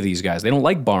like any of these guys. They don't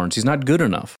like Barnes. He's not good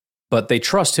enough. But they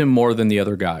trust him more than the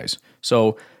other guys.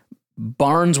 So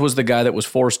Barnes was the guy that was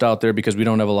forced out there because we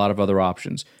don't have a lot of other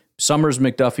options. Summers,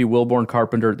 McDuffie, Wilborn,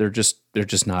 Carpenter, they're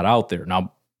just not out there.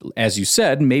 Now, as you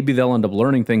said, maybe they'll end up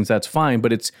learning things, that's fine,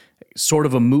 but it's sort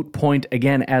of a moot point,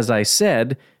 again, as I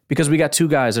said, because we got two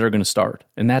guys that are going to start,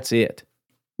 and that's it.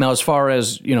 Now, as far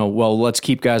as, you know, well, let's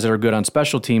keep guys that are good on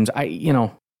special teams,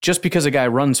 just because a guy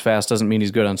runs fast doesn't mean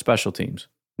he's good on special teams.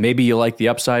 Maybe you like the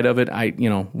upside of it,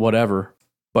 whatever.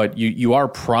 But you are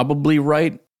probably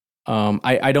right.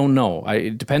 I don't know.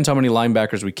 It depends how many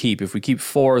linebackers we keep. If we keep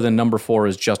 4, then number 4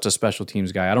 is just a special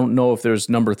teams guy. I don't know if there's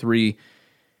number 3.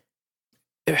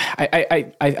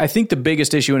 I think the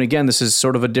biggest issue, and again, this is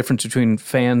sort of a difference between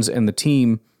fans and the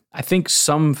team. I think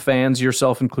some fans,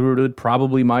 yourself included,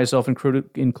 probably myself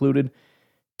included,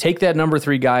 take that number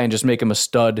 3 guy and just make him a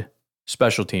stud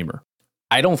special teamer.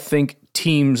 I don't think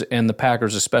teams and the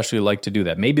Packers especially like to do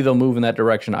that. Maybe they'll move in that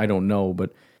direction. I don't know.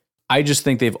 But I just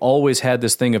think they've always had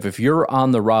this thing of if you're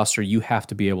on the roster, you have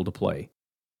to be able to play.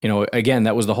 You know, again,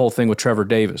 that was the whole thing with Trevor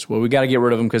Davis. Well, we got to get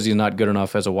rid of him because he's not good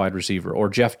enough as a wide receiver. Or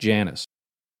Jeff Janis.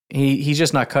 He's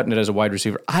just not cutting it as a wide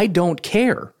receiver. I don't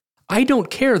care. I don't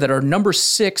care that our number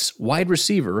 6 wide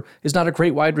receiver is not a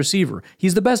great wide receiver.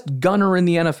 He's the best gunner in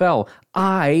the NFL.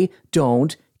 I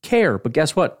don't care. But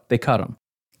guess what? They cut him.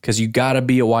 Because you got to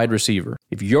be a wide receiver.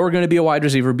 If you're going to be a wide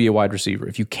receiver, be a wide receiver.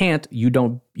 If you can't,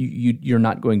 you're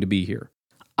not going to be here.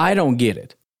 I don't get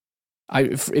it.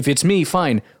 If it's me,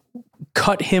 fine.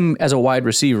 Cut him as a wide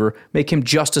receiver. Make him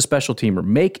just a special teamer.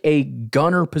 Make a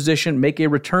gunner position. Make a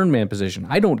return man position.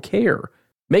 I don't care.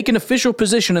 Make an official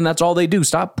position, and that's all they do.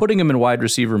 Stop putting them in wide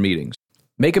receiver meetings.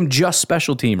 Make them just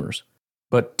special teamers.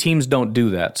 But teams don't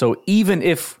do that. So even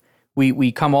if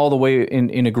we come all the way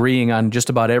in agreeing on just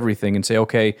about everything and say,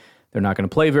 okay, they're not going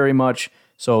to play very much,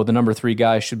 so the number 3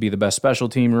 guy should be the best special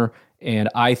teamer, and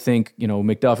I think, you know,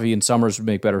 McDuffie and Summers would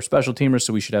make better special teamers,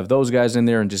 so we should have those guys in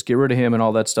there and just get rid of him and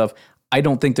all that stuff. I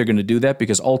don't think they're going to do that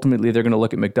because ultimately they're going to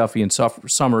look at McDuffie and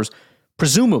Summers.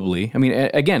 Presumably, I mean,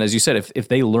 again, as you said, if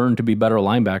they learn to be better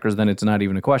linebackers, then it's not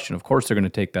even a question. Of course they're going to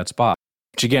take that spot,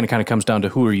 which again kind of comes down to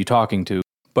who are you talking to.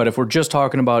 But if we're just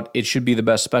talking about it should be the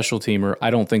best special teamer, I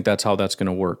don't think that's how that's going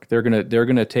to work. They're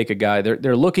going to take a guy.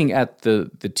 They're looking at the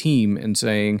team and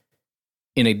saying,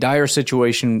 in a dire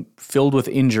situation filled with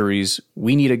injuries,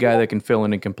 we need a guy that can fill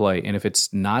in and can play. And if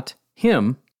it's not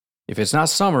him, if it's not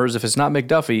Summers, if it's not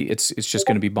McDuffie, it's just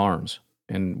going to be Barnes.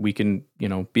 And we can,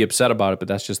 be upset about it, but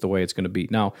that's just the way it's going to be.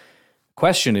 Now,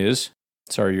 question is,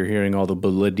 sorry, you're hearing all the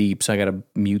bleeps. I got to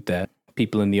mute that.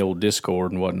 People in the old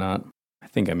Discord and whatnot. I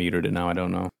think I muted it now. I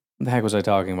don't know. What the heck was I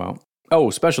talking about? Oh,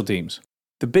 special teams.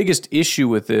 The biggest issue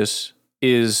with this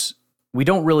is we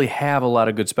don't really have a lot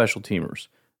of good special teamers.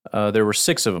 There were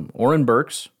 6 of them. Oren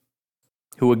Burks,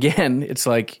 who again, it's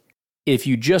like, if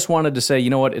you just wanted to say, you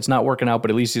know what, it's not working out,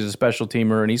 but at least he's a special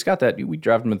teamer, and he's got that, we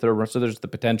drafted him in 3rd round, so there's the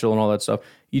potential and all that stuff,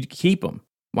 you'd keep him.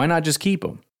 Why not just keep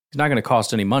him? He's not going to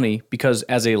cost any money, because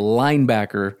as a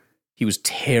linebacker, he was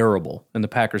terrible, and the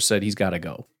Packers said he's got to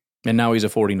go. and now he's a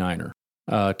 49er.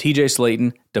 TJ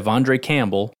Slayton, Devondre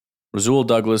Campbell, Rasul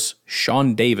Douglas,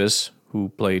 Sean Davis, who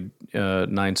played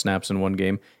 9 snaps in one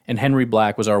game, and Henry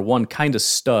Black was our one kind of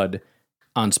stud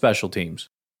on special teams.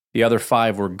 The other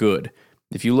 5 were good.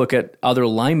 If you look at other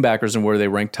linebackers and where they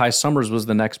rank, Ty Summers was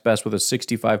the next best with a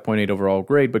 65.8 overall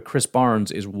grade, but Chris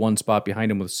Barnes is one spot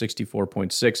behind him with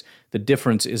 64.6. The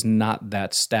difference is not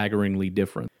that staggeringly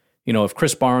different. You know, if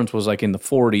Chris Barnes was like in the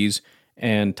 40s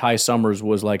and Ty Summers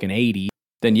was like an 80,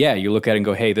 then yeah, you look at it and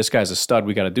go, hey, this guy's a stud,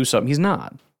 we got to do something. He's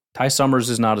not. Ty Summers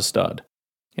is not a stud.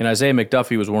 And Isaiah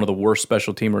McDuffie was one of the worst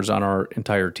special teamers on our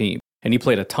entire team. And he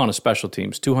played a ton of special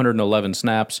teams, 211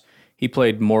 snaps. He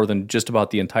played more than just about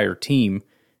the entire team,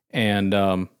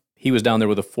 and he was down there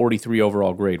with a 43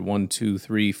 overall grade, 1, 2,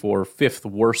 3, 4, 5th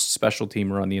worst special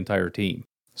teamer on the entire team.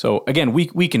 So again,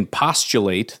 we can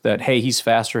postulate that, hey, he's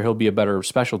faster, he'll be a better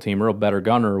special teamer, a better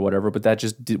gunner or whatever, but that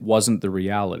just wasn't the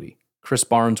reality. Chris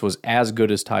Barnes was as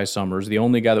good as Ty Summers. The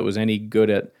only guy that was any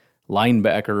good at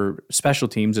linebacker special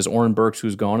teams is Oren Burks,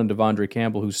 who's gone, and Devondre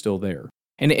Campbell, who's still there.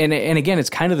 And again, it's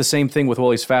kind of the same thing with,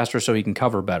 well, he's faster so he can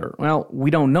cover better. Well,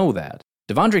 we don't know that.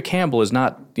 Devondre Campbell is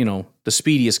not, the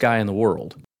speediest guy in the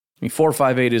world. I mean,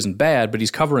 4.58 isn't bad, but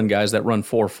he's covering guys that run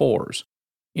 4.4s.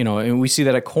 And we see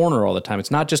that at corner all the time.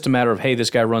 It's not just a matter of, hey, this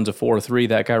guy runs a 4.3,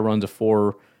 that guy runs a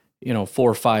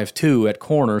 4.52 at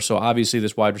corner, so obviously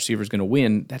this wide receiver is going to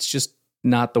win. That's just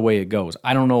not the way it goes.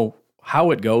 I don't know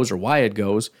how it goes or why it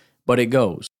goes, but it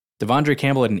goes. Devondre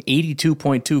Campbell had an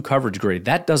 82.2 coverage grade.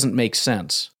 That doesn't make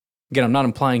sense. Again, I'm not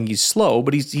implying he's slow,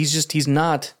 but he's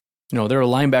not. There are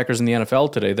linebackers in the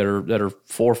NFL today that are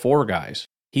 4.4 guys.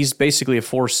 He's basically a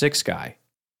 4.6 guy.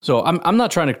 So I'm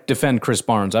not trying to defend Chris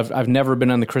Barnes. I've never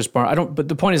been on the Chris Barnes. But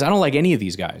the point is, I don't like any of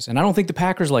these guys, and I don't think the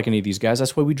Packers like any of these guys.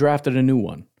 That's why we drafted a new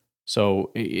one.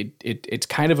 So it's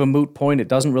kind of a moot point. It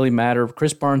doesn't really matter.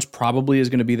 Chris Barnes probably is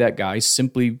going to be that guy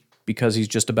simply because he's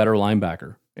just a better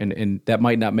linebacker. And that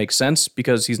might not make sense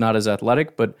because he's not as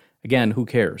athletic, but again, who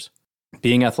cares?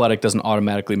 Being athletic doesn't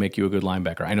automatically make you a good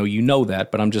linebacker. I know you know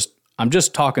that, but I'm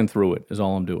just talking through it is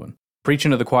all I'm doing.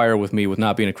 Preaching to the choir with me with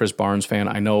not being a Chris Barnes fan.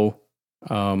 I know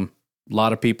a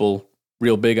lot of people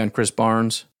real big on Chris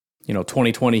Barnes.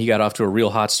 2020, he got off to a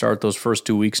real hot start those first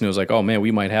 2 weeks, and it was like, oh man,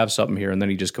 we might have something here. And then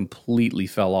he just completely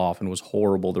fell off and was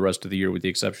horrible the rest of the year with the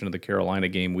exception of the Carolina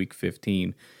game, week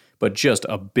 15. But just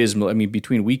abysmal. I mean,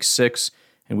 between week 6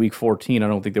 and week 14, I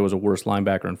don't think there was a worse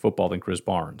linebacker in football than Chris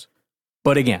Barnes.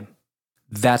 But again,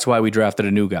 that's why we drafted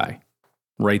a new guy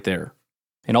right there.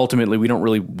 And ultimately, we don't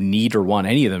really need or want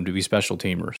any of them to be special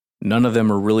teamers. None of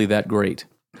them are really that great.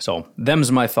 So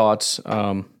them's my thoughts.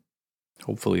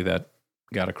 Hopefully that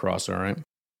got across all right.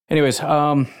 Anyways,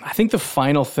 I think the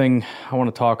final thing I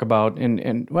want to talk about,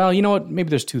 and well, you know what? Maybe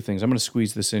there's 2 things. I'm going to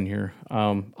squeeze this in here.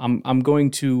 I'm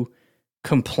going to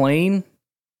complain,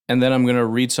 and then I'm going to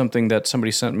read something that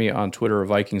somebody sent me on Twitter, a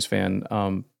Vikings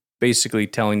fan, basically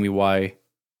telling me why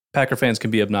Packer fans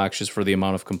can be obnoxious for the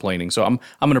amount of complaining. So I'm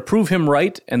going to prove him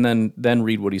right, and then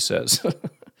read what he says.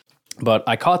 But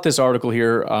I caught this article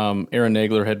here. Aaron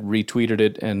Nagler had retweeted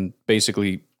it and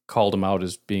basically called him out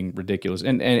as being ridiculous,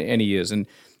 and he is. And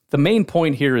the main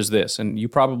point here is this, and you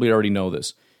probably already know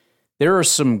this. There are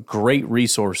some great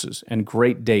resources and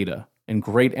great data and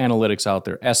great analytics out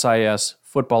there. SIS,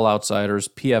 Football Outsiders,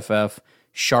 PFF,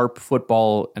 Sharp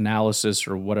Football Analysis,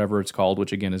 or whatever it's called,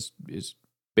 which again is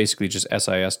basically just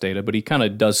SIS data, but he kind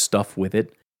of does stuff with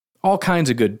it. All kinds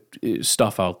of good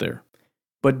stuff out there.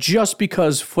 But just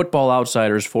because Football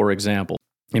Outsiders, for example,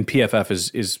 and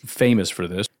PFF is famous for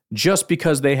this, just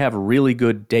because they have really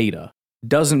good data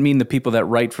doesn't mean the people that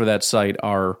write for that site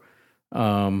are,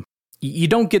 you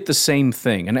don't get the same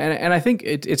thing. And I think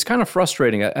it's kind of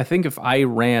frustrating. I think if I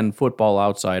ran Football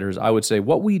Outsiders, I would say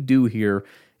what we do here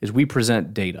is we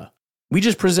present data. We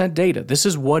just present data. This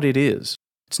is what it is.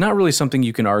 It's not really something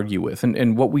you can argue with.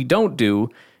 And what we don't do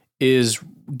is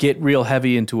get real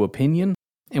heavy into opinion,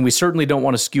 and we certainly don't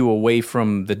want to skew away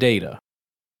from the data.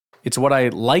 It's what I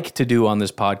like to do on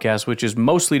this podcast, which is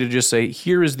mostly to just say,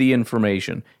 here is the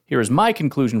information. Here is my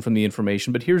conclusion from the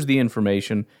information, but here's the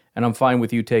information, and I'm fine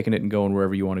with you taking it and going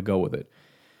wherever you want to go with it.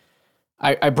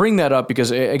 I bring that up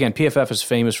because, again, PFF is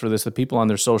famous for this. The people on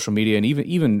their social media, and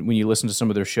even when you listen to some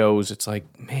of their shows, it's like,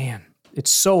 man,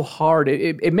 it's so hard.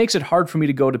 It makes it hard for me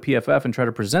to go to PFF and try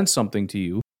to present something to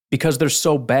you because they're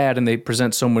so bad and they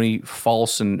present so many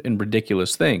false and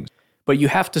ridiculous things. But you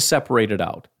have to separate it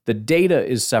out. The data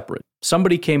is separate.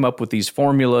 Somebody came up with these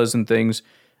formulas and things,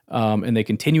 and they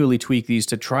continually tweak these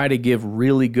to try to give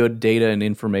really good data and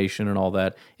information and all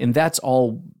that, and that's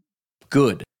all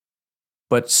good.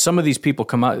 But some of these people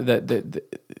come out that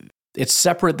It's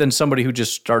separate than somebody who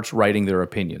just starts writing their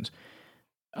opinions.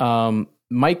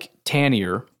 Mike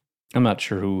Tanier, I'm not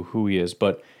sure who he is,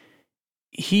 but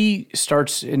he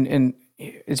starts, and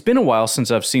it's been a while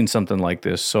since I've seen something like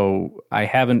this, so I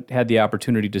haven't had the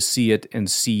opportunity to see it and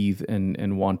seethe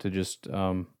and want to just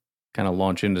kind of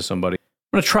launch into somebody.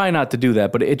 I'm going to try not to do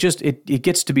that, but it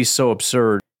gets to be so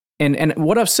absurd. And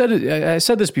what I've said, I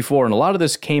said this before, and a lot of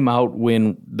this came out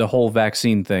when the whole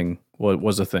vaccine thing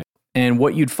was a thing. And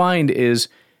what you'd find is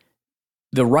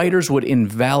the writers would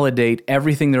invalidate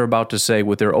everything they're about to say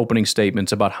with their opening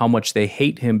statements about how much they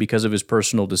hate him because of his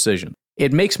personal decision.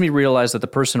 It makes me realize that the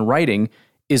person writing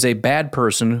is a bad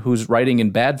person who's writing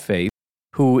in bad faith,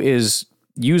 who is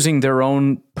using their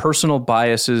own personal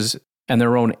biases and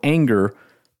their own anger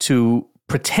to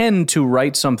pretend to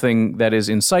write something that is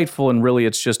insightful, and really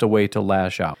it's just a way to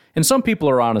lash out. And some people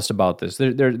are honest about this.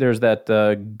 There's that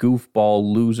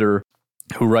goofball loser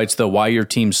who writes the Why Your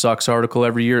Team Sucks article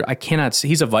every year. I cannot see,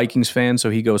 he's a Vikings fan, so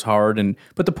he goes hard.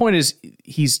 But the point is,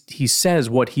 he says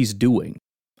what he's doing.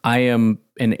 I am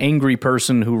an angry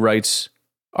person who writes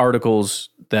articles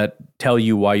that tell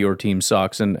you why your team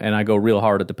sucks, and I go real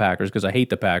hard at the Packers because I hate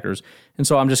the Packers. And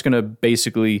so I'm just going to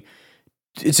basically,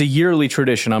 it's a yearly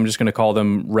tradition. I'm just going to call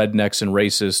them rednecks and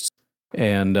racists,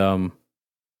 and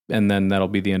then that'll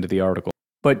be the end of the article.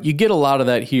 But you get a lot of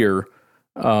that here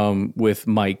with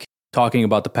Mike talking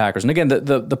about the Packers. And again,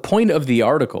 the point of the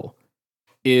article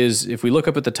is, if we look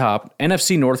up at the top,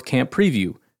 NFC North Camp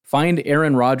Preview, find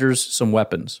Aaron Rodgers some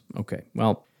weapons. Okay,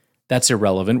 well, that's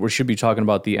irrelevant. We should be talking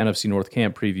about the NFC North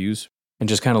Camp Previews and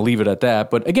just kind of leave it at that.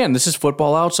 But again, this is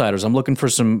Football Outsiders. I'm looking for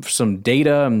some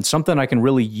data and something I can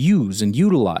really use and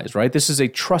utilize, right? This is a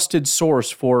trusted source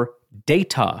for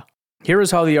data. Here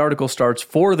is how the article starts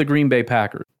for the Green Bay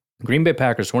Packers. Green Bay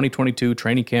Packers 2022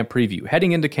 Training Camp Preview.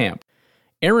 Heading into camp,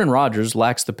 Aaron Rodgers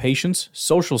lacks the patience,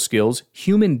 social skills,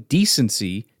 human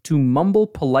decency to mumble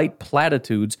polite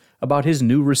platitudes about his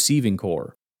new receiving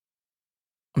core.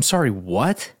 I'm sorry,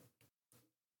 what?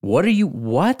 What is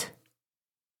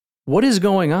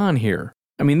going on here?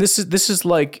 I mean, this is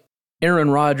like Aaron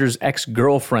Rodgers'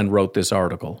 ex-girlfriend wrote this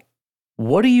article.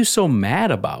 What are you so mad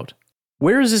about?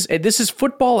 Where is this? This is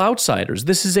Football Outsiders.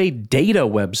 This is a data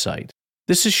website.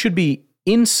 This should be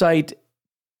insight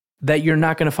that you're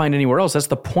not going to find anywhere else. That's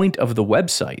the point of the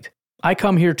website. I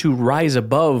come here to rise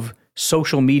above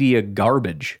social media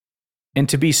garbage, and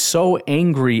to be so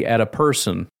angry at a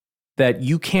person that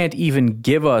you can't even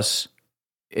give us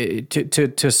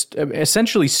to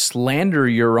essentially slander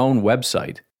your own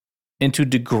website and to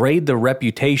degrade the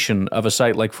reputation of a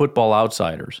site like Football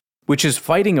Outsiders, which is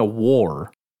fighting a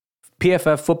war.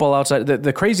 PFF, Football Outsiders.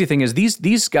 The crazy thing is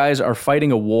these guys are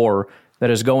fighting a war that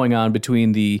is going on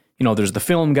between there's the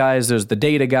film guys, there's the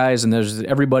data guys, and there's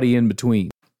everybody in between.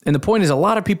 And the point is, a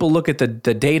lot of people look at the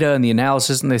data and the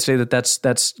analysis and they say that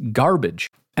that's garbage.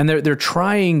 And they're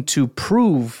trying to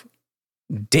prove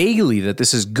daily that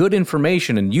this is good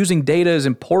information and using data is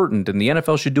important and the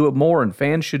NFL should do it more and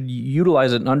fans should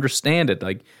utilize it and understand it.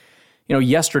 Like,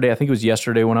 yesterday, I think it was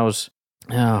yesterday when I was,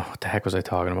 what the heck was I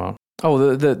talking about?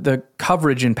 Oh, the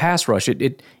coverage in pass rush.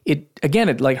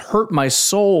 It like hurt my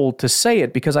soul to say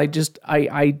it because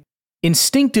I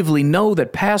instinctivly know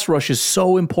that pass rush is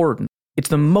so important. It's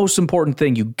the most important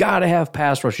thing. You got to have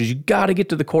pass rushes. You got to get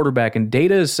to the quarterback. And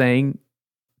data is saying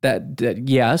that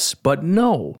yes, but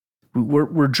no.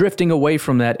 We're drifting away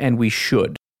from that, and we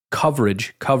should.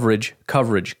 Coverage,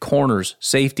 corners,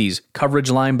 safeties, coverage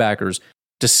linebackers,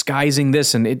 disguising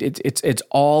this, and it's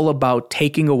all about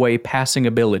taking away passing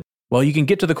ability. Well, you can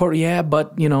get to the quarter, yeah,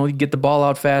 but you get the ball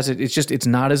out fast. It's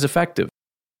not as effective.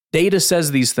 Data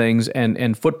says these things,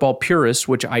 and football purists,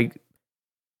 which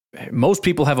most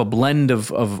people have a blend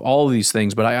of all of these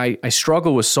things, but I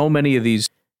struggle with so many of these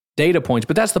data points.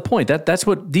 But that's the point. That's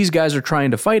what these guys are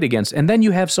trying to fight against. And then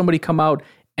you have somebody come out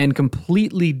and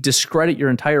completely discredit your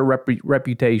entire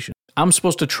reputation. I'm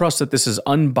supposed to trust that this is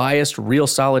unbiased, real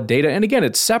solid data. And again,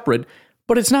 it's separate,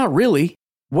 but it's not really.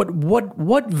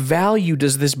 What value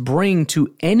does this bring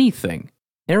to anything?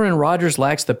 Aaron Rodgers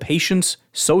lacks the patience,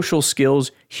 social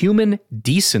skills, human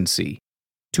decency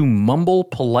to mumble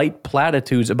polite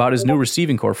platitudes about his new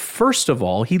receiving core. First of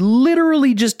all, he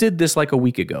literally just did this like a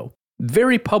week ago,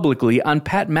 very publicly on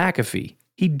Pat McAfee.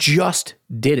 He just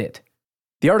did it.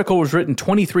 The article was written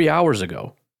 23 hours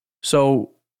ago,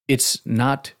 so it's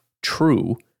not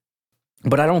true,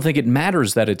 but I don't think it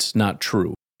matters that it's not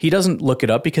true. He doesn't look it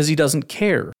up because he doesn't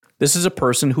care. This is a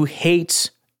person who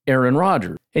hates Aaron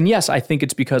Rodgers. And yes, I think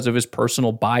it's because of his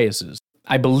personal biases.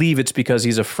 I believe it's because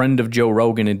he's a friend of Joe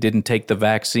Rogan and didn't take the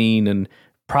vaccine, and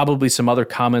probably some other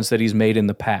comments that he's made in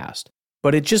the past.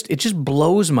 But it just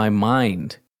blows my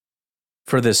mind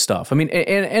for this stuff. I mean,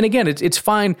 and again, it's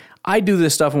fine. I do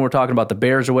this stuff when we're talking about the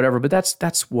Bears or whatever, but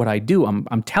that's what I do.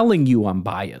 I'm telling you I'm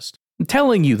biased. I'm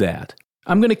telling you that.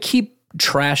 I'm going to keep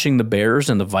trashing the Bears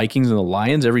and the Vikings and the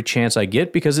Lions every chance I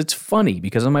get because it's funny,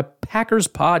 because I'm a Packers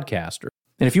podcaster.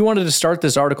 And if you wanted to start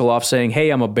this article off saying,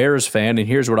 hey, I'm a Bears fan and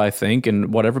here's what I think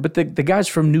and whatever, but the guy's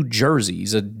from New Jersey.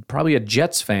 He's probably a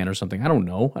Jets fan or something. I don't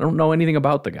know. I don't know anything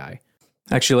about the guy.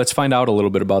 Actually, let's find out a little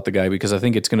bit about the guy because I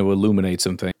think it's going to illuminate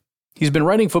some things. He's been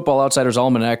writing Football Outsiders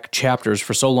Almanac chapters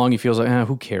for so long he feels like,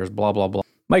 who cares, blah, blah, blah.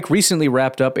 Mike recently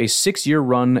wrapped up a 6-year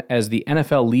run as the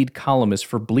NFL lead columnist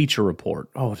for Bleacher Report.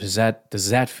 Oh, does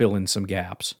that fill in some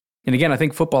gaps? And again, I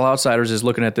think Football Outsiders is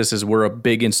looking at this as we're a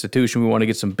big institution. We want to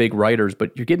get some big writers,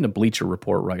 but you're getting a Bleacher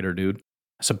Report writer, dude.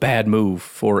 That's a bad move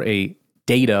for a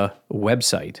data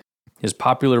website. His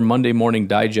popular Monday Morning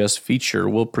Digest feature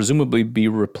will presumably be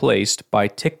replaced by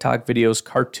TikTok videos,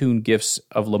 cartoon GIFs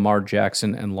of Lamar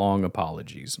Jackson, and long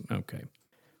apologies. Okay.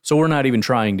 So we're not even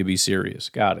trying to be serious.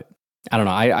 Got it. I don't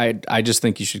know. I just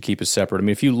think you should keep it separate. I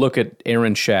mean, if you look at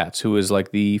Aaron Schatz, who is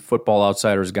like the Football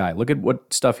Outsiders guy, look at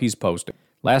what stuff he's posting.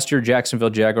 Last year, Jacksonville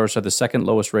Jaguars had the second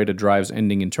lowest rate of drives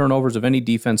ending in turnovers of any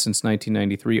defense since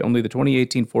 1993. Only the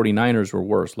 2018 49ers were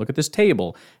worse. Look at this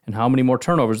table and how many more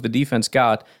turnovers the defense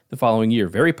got the following year.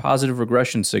 Very positive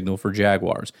regression signal for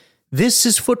Jaguars. This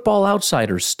is Football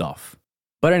Outsiders stuff.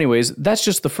 But anyways, that's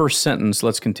just the first sentence.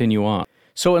 Let's continue on.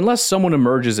 So unless someone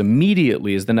emerges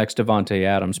immediately as the next Davante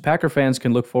Adams, Packer fans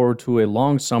can look forward to a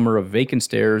long summer of vacant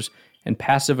stares and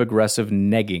passive-aggressive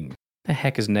negging. The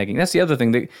heck is negging? That's the other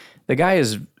thing. The guy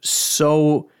is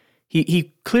so...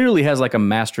 He clearly has like a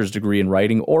master's degree in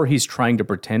writing, or he's trying to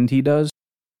pretend he does,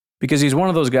 because he's one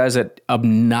of those guys that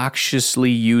obnoxiously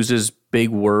uses big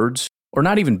words, or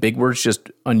not even big words,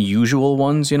 just unusual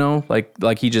ones, you know?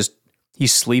 Like he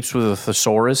sleeps with a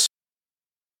thesaurus.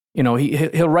 You know,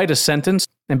 he'll write a sentence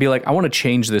and be like, I want to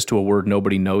change this to a word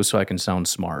nobody knows so I can sound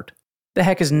smart. The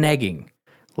heck is negging?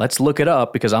 Let's look it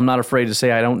up because I'm not afraid to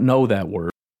say I don't know that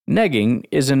word. Negging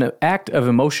is an act of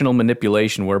emotional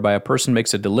manipulation whereby a person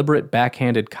makes a deliberate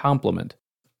backhanded compliment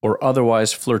or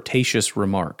otherwise flirtatious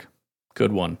remark.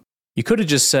 Good one. You could have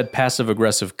just said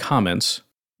passive-aggressive comments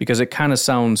because it kind of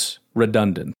sounds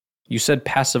redundant. You said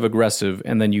passive-aggressive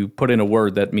and then you put in a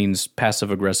word that means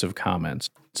passive-aggressive comments.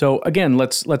 So again,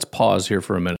 let's pause here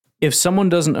for a minute. If someone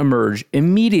doesn't emerge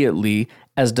immediately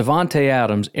as Davante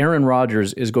Adams, Aaron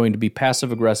Rodgers is going to be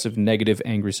passive-aggressive, negative,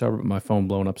 angry. Sorry, my phone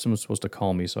blown up. Someone's supposed to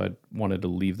call me, so I wanted to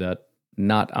leave that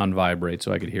not on vibrate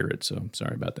so I could hear it. So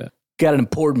sorry about that. Got an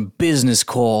important business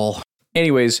call.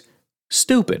 Anyways,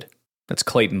 stupid. That's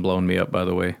Clayton blowing me up, by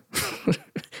the way.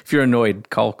 If you're annoyed,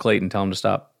 call Clayton. Tell him to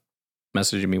stop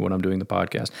messaging me when I'm doing the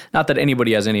podcast. Not that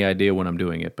anybody has any idea when I'm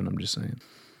doing it, but I'm just saying.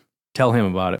 Tell him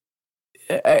about it.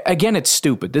 Again, it's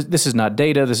stupid. This is not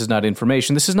data. This is not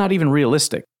information. This is not even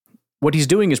realistic. What he's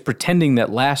doing is pretending that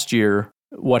last year,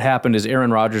 what happened is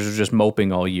Aaron Rodgers was just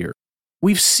moping all year.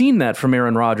 We've seen that from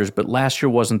Aaron Rodgers, but last year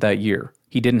wasn't that year.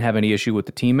 He didn't have any issue with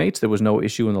the teammates. There was no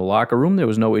issue in the locker room. There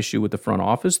was no issue with the front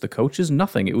office, the coaches,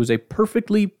 nothing. It was a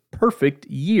perfectly perfect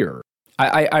year.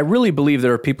 I really believe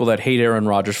there are people that hate Aaron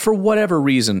Rodgers for whatever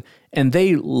reason, and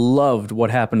they loved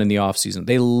what happened in the offseason.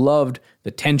 They loved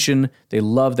the tension. They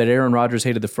loved that Aaron Rodgers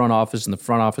hated the front office, and the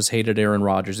front office hated Aaron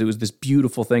Rodgers. It was this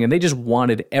beautiful thing, and they just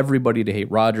wanted everybody to hate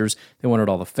Rodgers. They wanted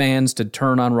all the fans to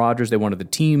turn on Rodgers. They wanted the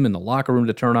team and the locker room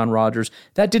to turn on Rodgers.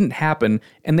 That didn't happen,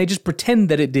 and they just pretend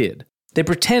that it did. They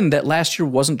pretend that last year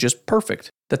wasn't just perfect,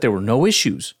 that there were no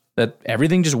issues, that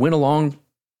everything just went along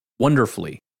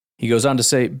wonderfully. He goes on to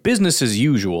say, business as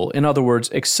usual. In other words,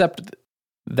 except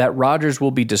that Rodgers will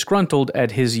be disgruntled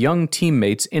at his young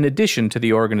teammates in addition to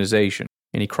the organization.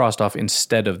 And he crossed off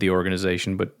instead of the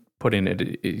organization, but put in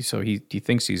it. So he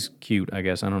thinks he's cute, I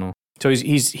guess. I don't know. So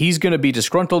he's going to be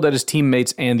disgruntled at his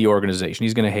teammates and the organization.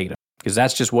 He's going to hate them because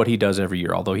that's just what he does every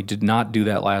year, although he did not do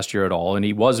that last year at all. And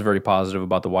he was very positive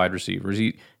about the wide receivers.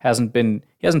 He hasn't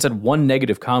said one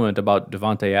negative comment about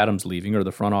Davante Adams leaving or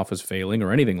the front office failing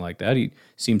or anything like that. He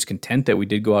seems content that we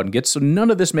did go out and get, so none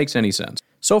of this makes any sense.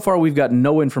 So far, we've got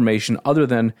no information other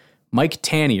than Mike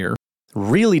Tanier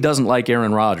really doesn't like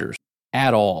Aaron Rodgers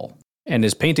at all and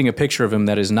is painting a picture of him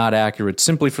that is not accurate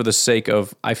simply for the sake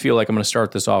of, I feel like I'm going to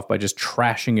start this off by just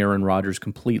trashing Aaron Rodgers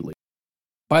completely.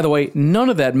 By the way, none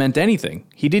of that meant anything.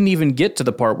 He didn't even get to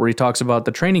the part where he talks about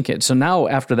the training camp. So now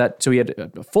after that, so he had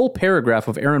a full paragraph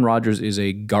of Aaron Rodgers is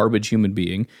a garbage human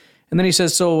being. And then he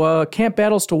says, so camp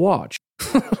battles to watch.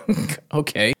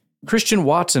 Okay. Christian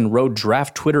Watson rode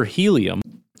draft Twitter helium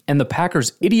and the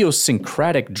Packers'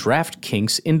 idiosyncratic draft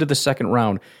kinks into the second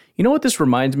round. You know what this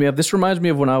reminds me of? This reminds me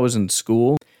of when I was in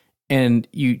school and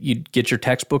you'd get your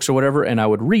textbooks or whatever, and I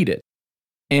would read it.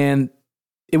 And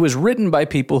it was written by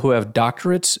people who have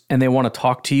doctorates, and they want to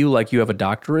talk to you like you have a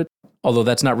doctorate. Although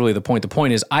that's not really the point. The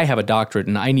point is I have a doctorate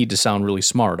and I need to sound really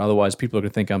smart. Otherwise, people are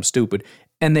going to think I'm stupid.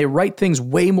 And they write things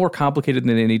way more complicated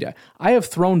than they need. I have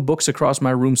thrown books across my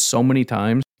room so many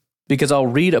times because I'll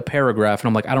read a paragraph and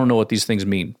I'm like, I don't know what these things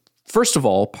mean. First of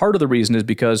all, part of the reason is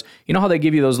because you know how they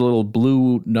give you those little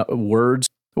blue words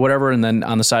or whatever, and then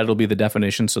on the side it'll be the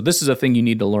definition. So this is a thing you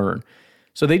need to learn.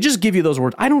 So they just give you those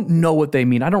words. I don't know what they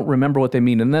mean. I don't remember what they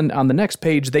mean. And then on the next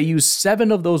page, they use 7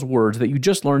 of those words that you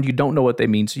just learned. You don't know what they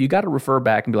mean. So you got to refer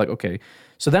back and be like, okay.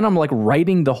 So then I'm like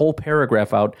writing the whole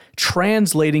paragraph out,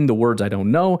 translating the words I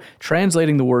don't know,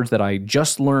 translating the words that I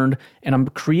just learned, and I'm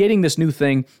creating this new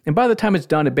thing. And by the time it's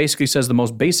done, it basically says the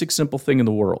most basic, simple thing in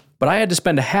the world. But I had to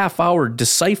spend a half hour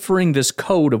deciphering this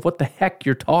code of what the heck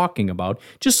you're talking about.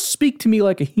 Just speak to me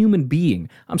like a human being.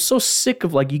 I'm so sick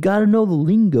of like, you got to know the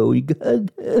lingo. You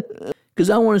got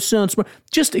because I want to sound smart.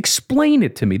 Just explain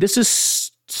it to me. This is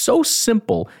so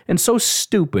simple and so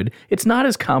stupid. It's not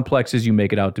as complex as you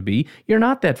make it out to be. You're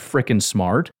not that frickin'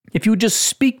 smart. If you would just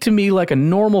speak to me like a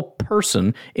normal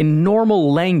person in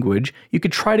normal language, you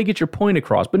could try to get your point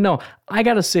across. But no, I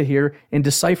got to sit here and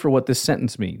decipher what this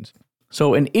sentence means.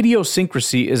 So an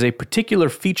idiosyncrasy is a particular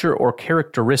feature or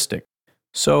characteristic.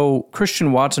 So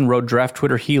Christian Watson wrote Draft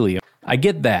Twitter Helium. I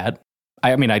get that.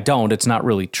 I mean, I don't. It's not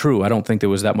really true. I don't think there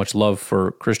was that much love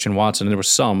for Christian Watson. There was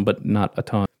some, but not a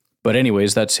ton. But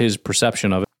anyways, that's his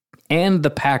perception of it. And the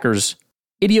Packers'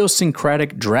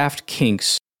 idiosyncratic draft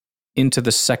kinks into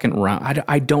the second round.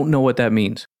 I don't know what that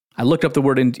means. I looked up the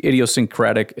word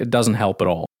idiosyncratic. It doesn't help at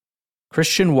all.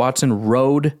 Christian Watson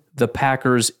rode the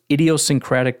Packers'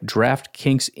 idiosyncratic draft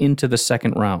kinks into the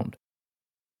second round.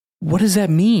 What does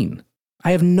that mean? I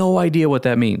have no idea what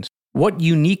that means. What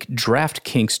unique draft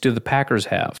kinks do the Packers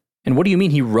have? And what do you mean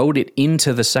he rode it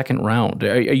into the second round?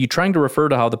 Are you trying to refer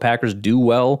to how the Packers do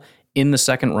well in the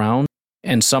second round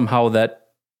and somehow that,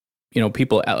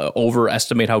 people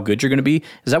overestimate how good you're going to be?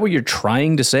 Is that what you're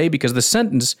trying to say? Because the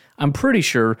sentence, I'm pretty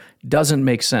sure, doesn't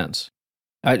make sense.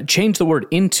 Change the word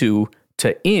into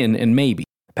to in and maybe.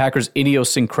 Packers'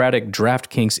 idiosyncratic draft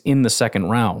kinks in the second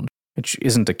round, which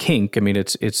isn't a kink. I mean,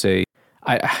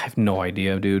 I have no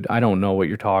idea, dude. I don't know what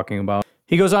you're talking about.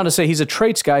 He goes on to say he's a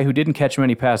traits guy who didn't catch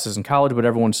many passes in college, but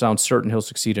everyone sounds certain he'll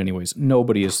succeed anyways.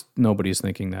 Nobody is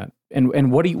thinking that.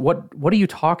 And what are you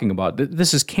talking about?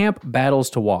 This is camp battles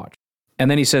to watch. And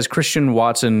then he says Christian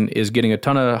Watson is getting a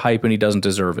ton of hype and he doesn't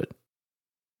deserve it.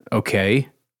 Okay.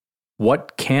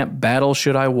 What camp battle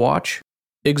should I watch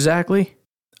exactly?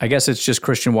 I guess it's just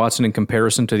Christian Watson in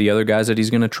comparison to the other guys that he's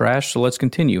going to trash. So let's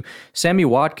continue. Sammy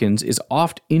Watkins is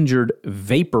oft injured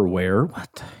vaporware.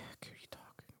 What the heck are you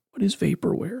talking? What is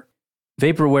vaporware?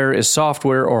 Vaporware is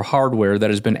software or hardware that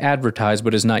has been advertised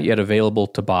but is not yet available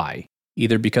to buy,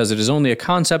 either because it is only a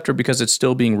concept or because it's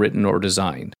still being written or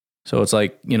designed. So it's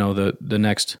like, the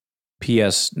next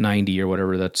PS90 or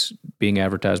whatever that's being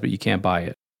advertised, but you can't buy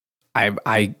it.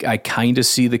 I kind of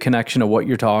see the connection of what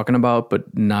you're talking about,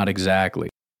 but not exactly.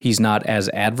 He's not as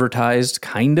advertised,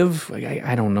 kind of.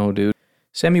 I don't know, dude.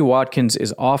 Sammy Watkins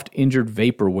is oft injured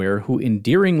vaporware whose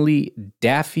endearingly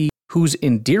daffy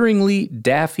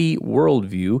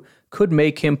worldview could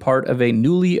make him part of a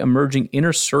newly emerging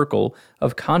inner circle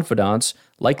of confidants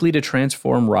likely to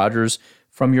transform Rodgers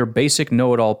from your basic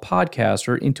know-it-all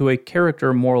podcaster into a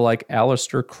character more like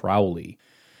Aleister Crowley.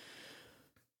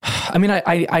 I mean,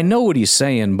 I know what he's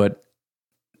saying, but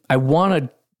I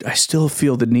still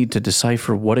feel the need to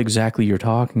decipher what exactly you're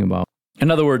talking about.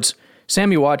 In other words,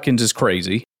 Sammy Watkins is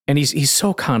crazy, and he's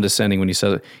so condescending when he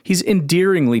says it. He's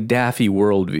endearingly daffy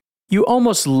worldview. You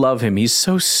almost love him. He's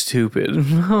so stupid.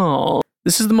 Oh,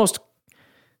 this is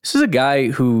a guy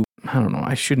who, I don't know,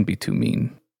 I shouldn't be too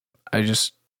mean.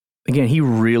 Again, he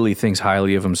really thinks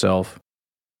highly of himself.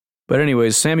 But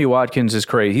anyways, Sammy Watkins is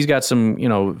crazy. He's got some,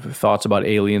 thoughts about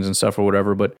aliens and stuff or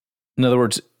whatever. But in other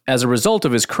words, as a result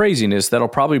of his craziness, that'll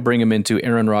probably bring him into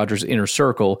Aaron Rodgers' inner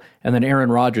circle. And then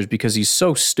Aaron Rodgers, because he's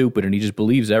so stupid and he just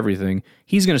believes everything,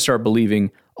 he's going to start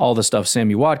believing all the stuff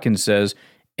Sammy Watkins says.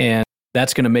 And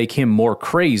that's going to make him more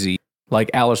crazy, like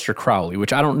Aleister Crowley,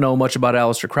 which I don't know much about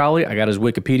Aleister Crowley. I got his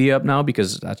Wikipedia up now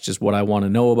because that's just what I want to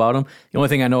know about him. The only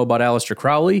thing I know about Aleister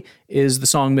Crowley is the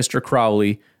song Mr.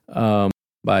 Crowley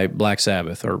by Black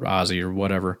Sabbath or Ozzy or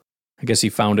whatever. I guess he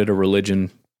founded a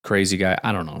religion, crazy guy.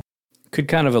 I don't know. Could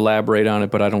kind of elaborate on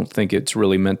it, but I don't think it's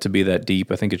really meant to be that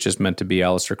deep. I think it's just meant to be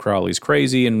Aleister Crowley's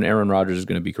crazy and Aaron Rodgers is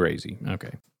going to be crazy.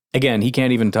 Okay. Again, he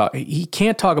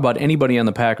can't talk about anybody on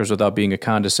the Packers without being a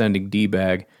condescending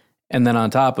D-bag. And then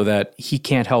on top of that, he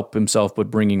can't help himself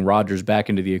but bringing Rodgers back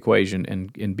into the equation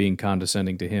and being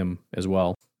condescending to him as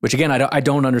well. Which again, I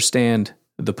don't understand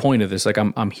the point of this. Like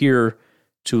I'm here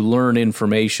to learn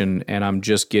information, and I'm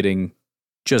just getting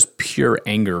just pure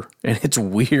anger, and it's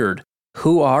weird.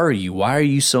 Who are you? Why are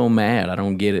you so mad? I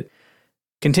don't get it.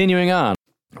 Continuing on,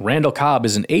 Randall Cobb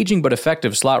is an aging but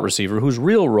effective slot receiver whose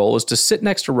real role is to sit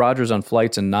next to Rodgers on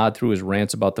flights and nod through his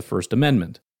rants about the First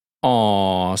Amendment.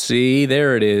 Aw, see,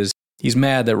 there it is. He's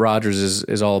mad that Rodgers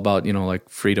is all about, like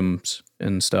freedoms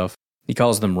and stuff. He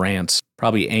calls them rants,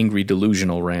 probably angry,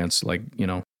 delusional rants. Like,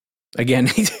 again,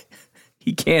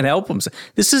 he can't help himself.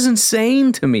 This is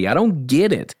insane to me. I don't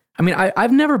get it. I mean,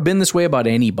 I've never been this way about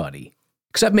anybody,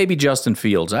 except maybe Justin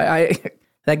Fields.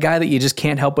 That guy that you just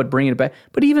can't help but bring it back.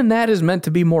 But even that is meant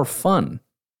to be more fun.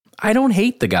 I don't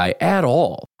hate the guy at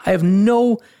all. I have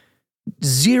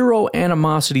zero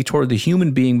animosity toward the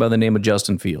human being by the name of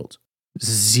Justin Fields.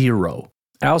 Zero.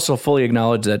 I also fully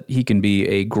acknowledge that he can be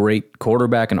a great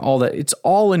quarterback and all that. It's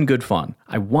all in good fun.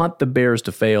 I want the Bears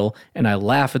to fail, and I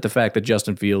laugh at the fact that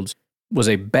Justin Fields was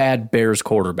a bad Bears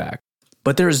quarterback.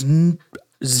 But there's,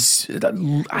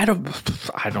 I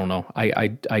don't know.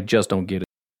 I just don't get it.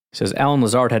 He says, Allen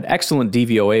Lazard had excellent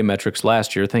DVOA metrics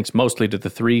last year, thanks mostly to the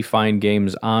 3 fine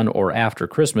games on or after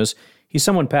Christmas. He's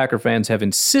someone Packer fans have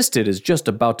insisted is just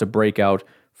about to break out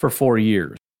for 4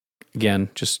 years. Again,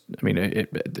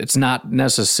 it's not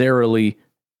necessarily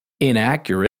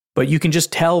inaccurate, but you can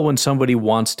just tell when somebody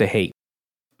wants to hate.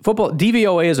 Football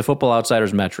DVOA is a Football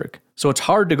Outsiders metric, so it's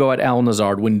hard to go at Allen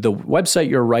Lazard when the website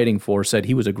you're writing for said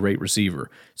he was a great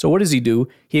receiver. So what does he do?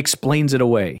 He explains it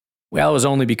away. Well, it was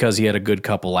only because he had a good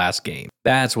couple last game.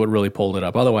 That's what really pulled it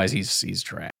up. Otherwise, he's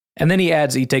trash. And then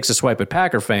he takes a swipe at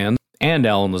Packer fans and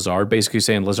Allen Lazard, basically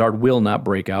saying Lazard will not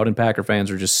break out, and Packer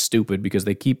fans are just stupid because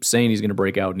they keep saying he's going to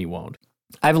break out and he won't.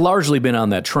 I've largely been on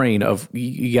that train of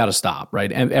you got to stop,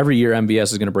 right? And every year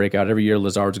MVS is going to break out. Every year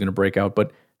Lazard's going to break out.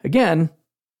 But again,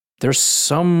 there's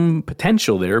some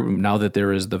potential there now that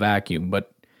there is the vacuum.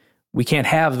 But we can't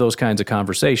have those kinds of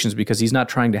conversations because he's not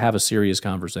trying to have a serious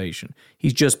conversation.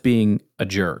 He's just being a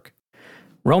jerk.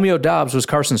 Romeo Doubs was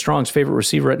Carson Strong's favorite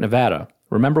receiver at Nevada.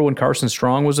 Remember when Carson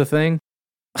Strong was a thing?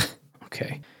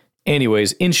 Okay.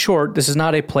 Anyways, in short, this is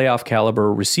not a playoff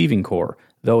caliber receiving core,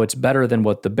 though it's better than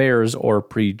what the Bears or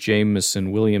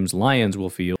pre-Jameson Williams Lions will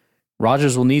feel.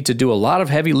 Rodgers will need to do a lot of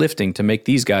heavy lifting to make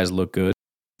these guys look good.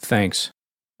 Thanks.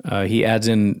 He adds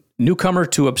in, newcomer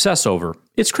to obsess over.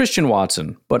 It's Christian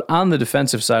Watson, but on the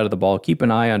defensive side of the ball, keep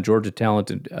an eye on Georgia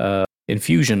talented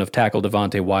infusion of tackle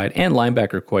Devontae Wyatt and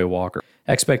linebacker Quay Walker.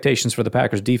 Expectations for the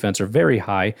Packers defense are very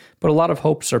high, but a lot of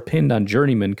hopes are pinned on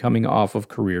journeymen coming off of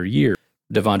career year.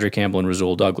 Devondre Campbell and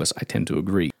Rasul Douglas. I tend to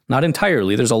agree. Not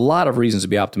entirely. There's a lot of reasons to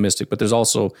be optimistic, but there's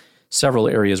also several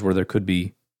areas where there could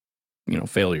be,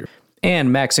 failure. And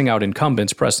maxing out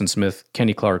incumbents, Preston Smith,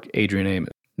 Kenny Clark, Adrian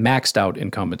Amos. Maxed out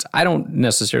incumbents. I don't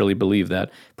necessarily believe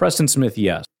that. Preston Smith,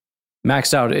 yes.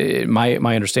 Maxed out,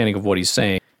 my understanding of what he's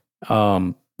saying,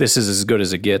 this is as good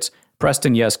as it gets.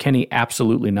 Preston, yes. Kenny,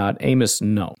 absolutely not. Amos,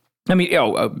 no. I mean,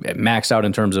 maxed out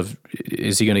in terms of,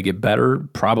 is he going to get better?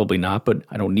 Probably not, but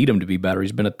I don't need him to be better.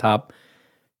 He's been a top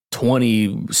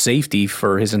 20 safety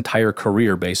for his entire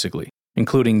career, basically,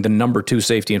 including the number 2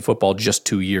 safety in football just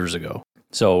 2 years ago.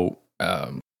 So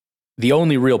the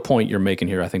only real point you're making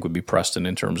here, I think, would be Preston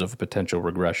in terms of potential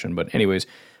regression. But anyways,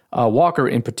 Walker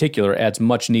in particular adds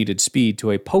much needed speed to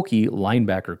a pokey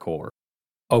linebacker core.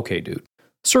 Okay, dude.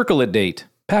 Circle it date.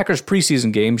 Packers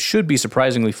preseason games should be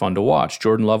surprisingly fun to watch.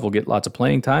 Jordan Love will get lots of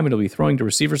playing time, and he'll be throwing to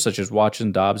receivers such as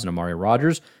Watson, Dobbs, and Amari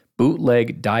Rodgers.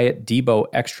 Bootleg, diet, Debo,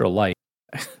 extra light.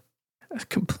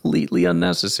 Completely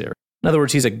unnecessary. In other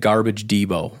words, he's a garbage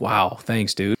Debo. Wow,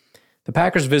 thanks, dude. The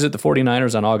Packers visit the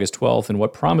 49ers on August 12th in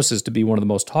what promises to be one of the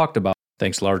most talked about,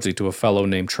 thanks largely to a fellow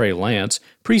named Trey Lance,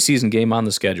 preseason game on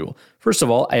the schedule. First of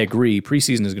all, I agree,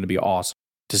 preseason is going to be awesome.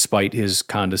 Despite his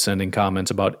condescending comments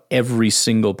about every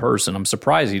single person. I'm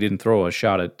surprised he didn't throw a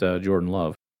shot at Jordan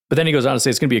Love. But then he goes on to say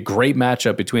it's going to be a great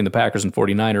matchup between the Packers and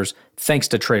 49ers, thanks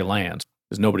to Trey Lance,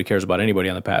 because nobody cares about anybody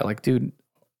on the Pack. Like, dude,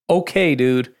 okay,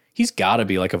 dude. He's got to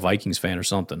be like a Vikings fan or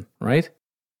something, right?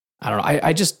 I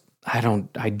don't know.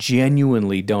 I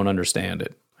genuinely don't understand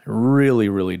it. I really,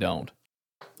 really don't.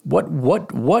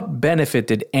 What benefit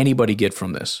did anybody get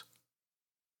from this?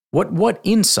 What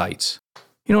insights?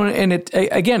 And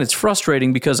it's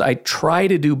frustrating because I try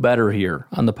to do better here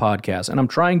on the podcast, and I'm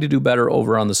trying to do better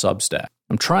over on the Substack.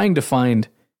 I'm trying to find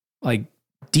like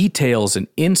details and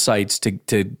insights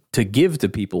to give to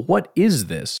people. What is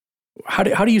this? How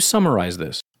do you summarize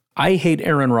this? I hate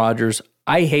Aaron Rodgers.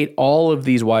 I hate all of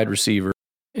these wide receivers.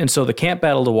 And so the camp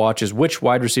battle to watch is which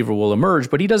wide receiver will emerge,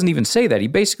 but he doesn't even say that. He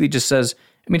basically just says,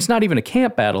 it's not even a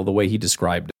camp battle the way he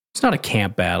described it. It's not a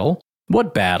camp battle.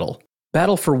 What battle?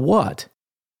 Battle for what?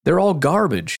 They're all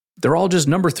garbage. They're all just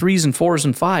number 3s and 4s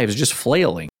and 5s just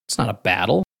flailing. It's not a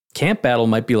battle. Camp battle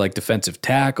might be like defensive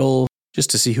tackle, just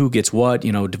to see who gets what.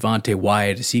 Devontae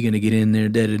Wyatt, is he going to get in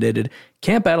there?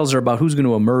 Camp battles are about who's going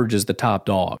to emerge as the top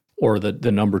dog or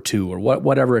the number 2 or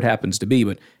whatever it happens to be.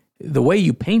 But the way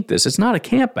you paint this, it's not a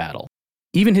camp battle.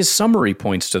 Even his summary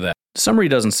points to that. The summary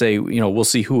doesn't say, we'll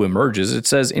see who emerges. It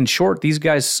says, in short, these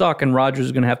guys suck and Rodgers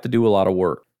is going to have to do a lot of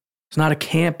work. It's not a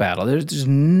camp battle. There's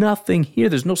nothing here.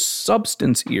 There's no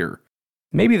substance here.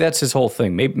 Maybe that's his whole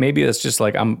thing. Maybe that's just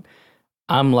like I'm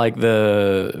like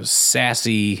the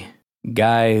sassy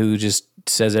guy who just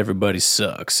says everybody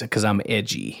sucks because I'm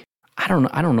edgy. I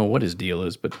don't know what his deal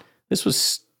is, but this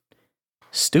was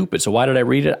stupid. So why did I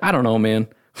read it? I don't know, man.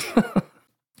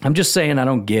 I'm just saying I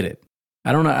don't get it.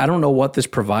 I don't know what this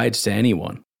provides to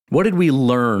anyone. What did we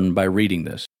learn by reading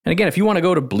this? And again, if you want to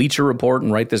go to Bleacher Report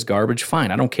and write this garbage,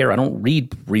 fine. I don't care. I don't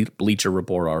read Bleacher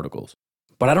Report articles.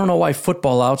 But I don't know why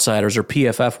Football Outsiders or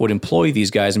PFF would employ these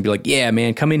guys and be like, yeah,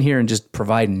 man, come in here and just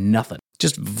provide nothing.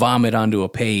 Just vomit onto a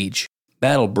page.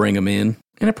 That'll bring them in.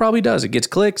 And it probably does. It gets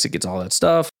clicks. It gets all that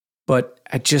stuff. But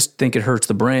I just think it hurts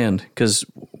the brand because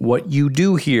what you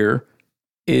do here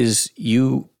is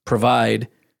you provide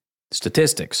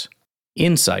statistics,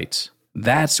 insights.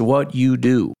 That's what you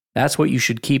do. That's what you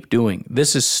should keep doing.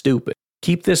 This is stupid.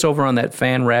 Keep this over on that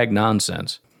fan rag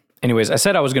nonsense. Anyways, I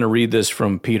said I was going to read this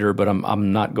from Peter, but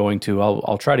I'm not going to.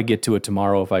 I'll try to get to it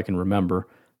tomorrow if I can remember.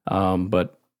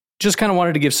 But just kind of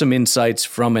wanted to give some insights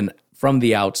from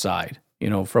the outside,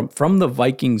 from the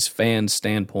Vikings fan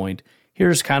standpoint.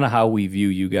 Here's kind of how we view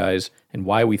you guys and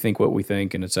why we think what we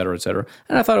think, and et cetera, et cetera.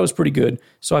 And I thought it was pretty good,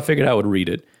 so I figured I would read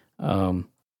it.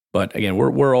 But again,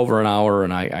 we're over an hour,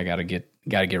 and I gotta get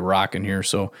rocking here.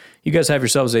 So you guys have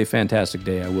yourselves a fantastic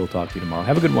day. I will talk to you tomorrow.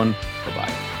 Have a good one.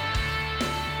 Bye-bye.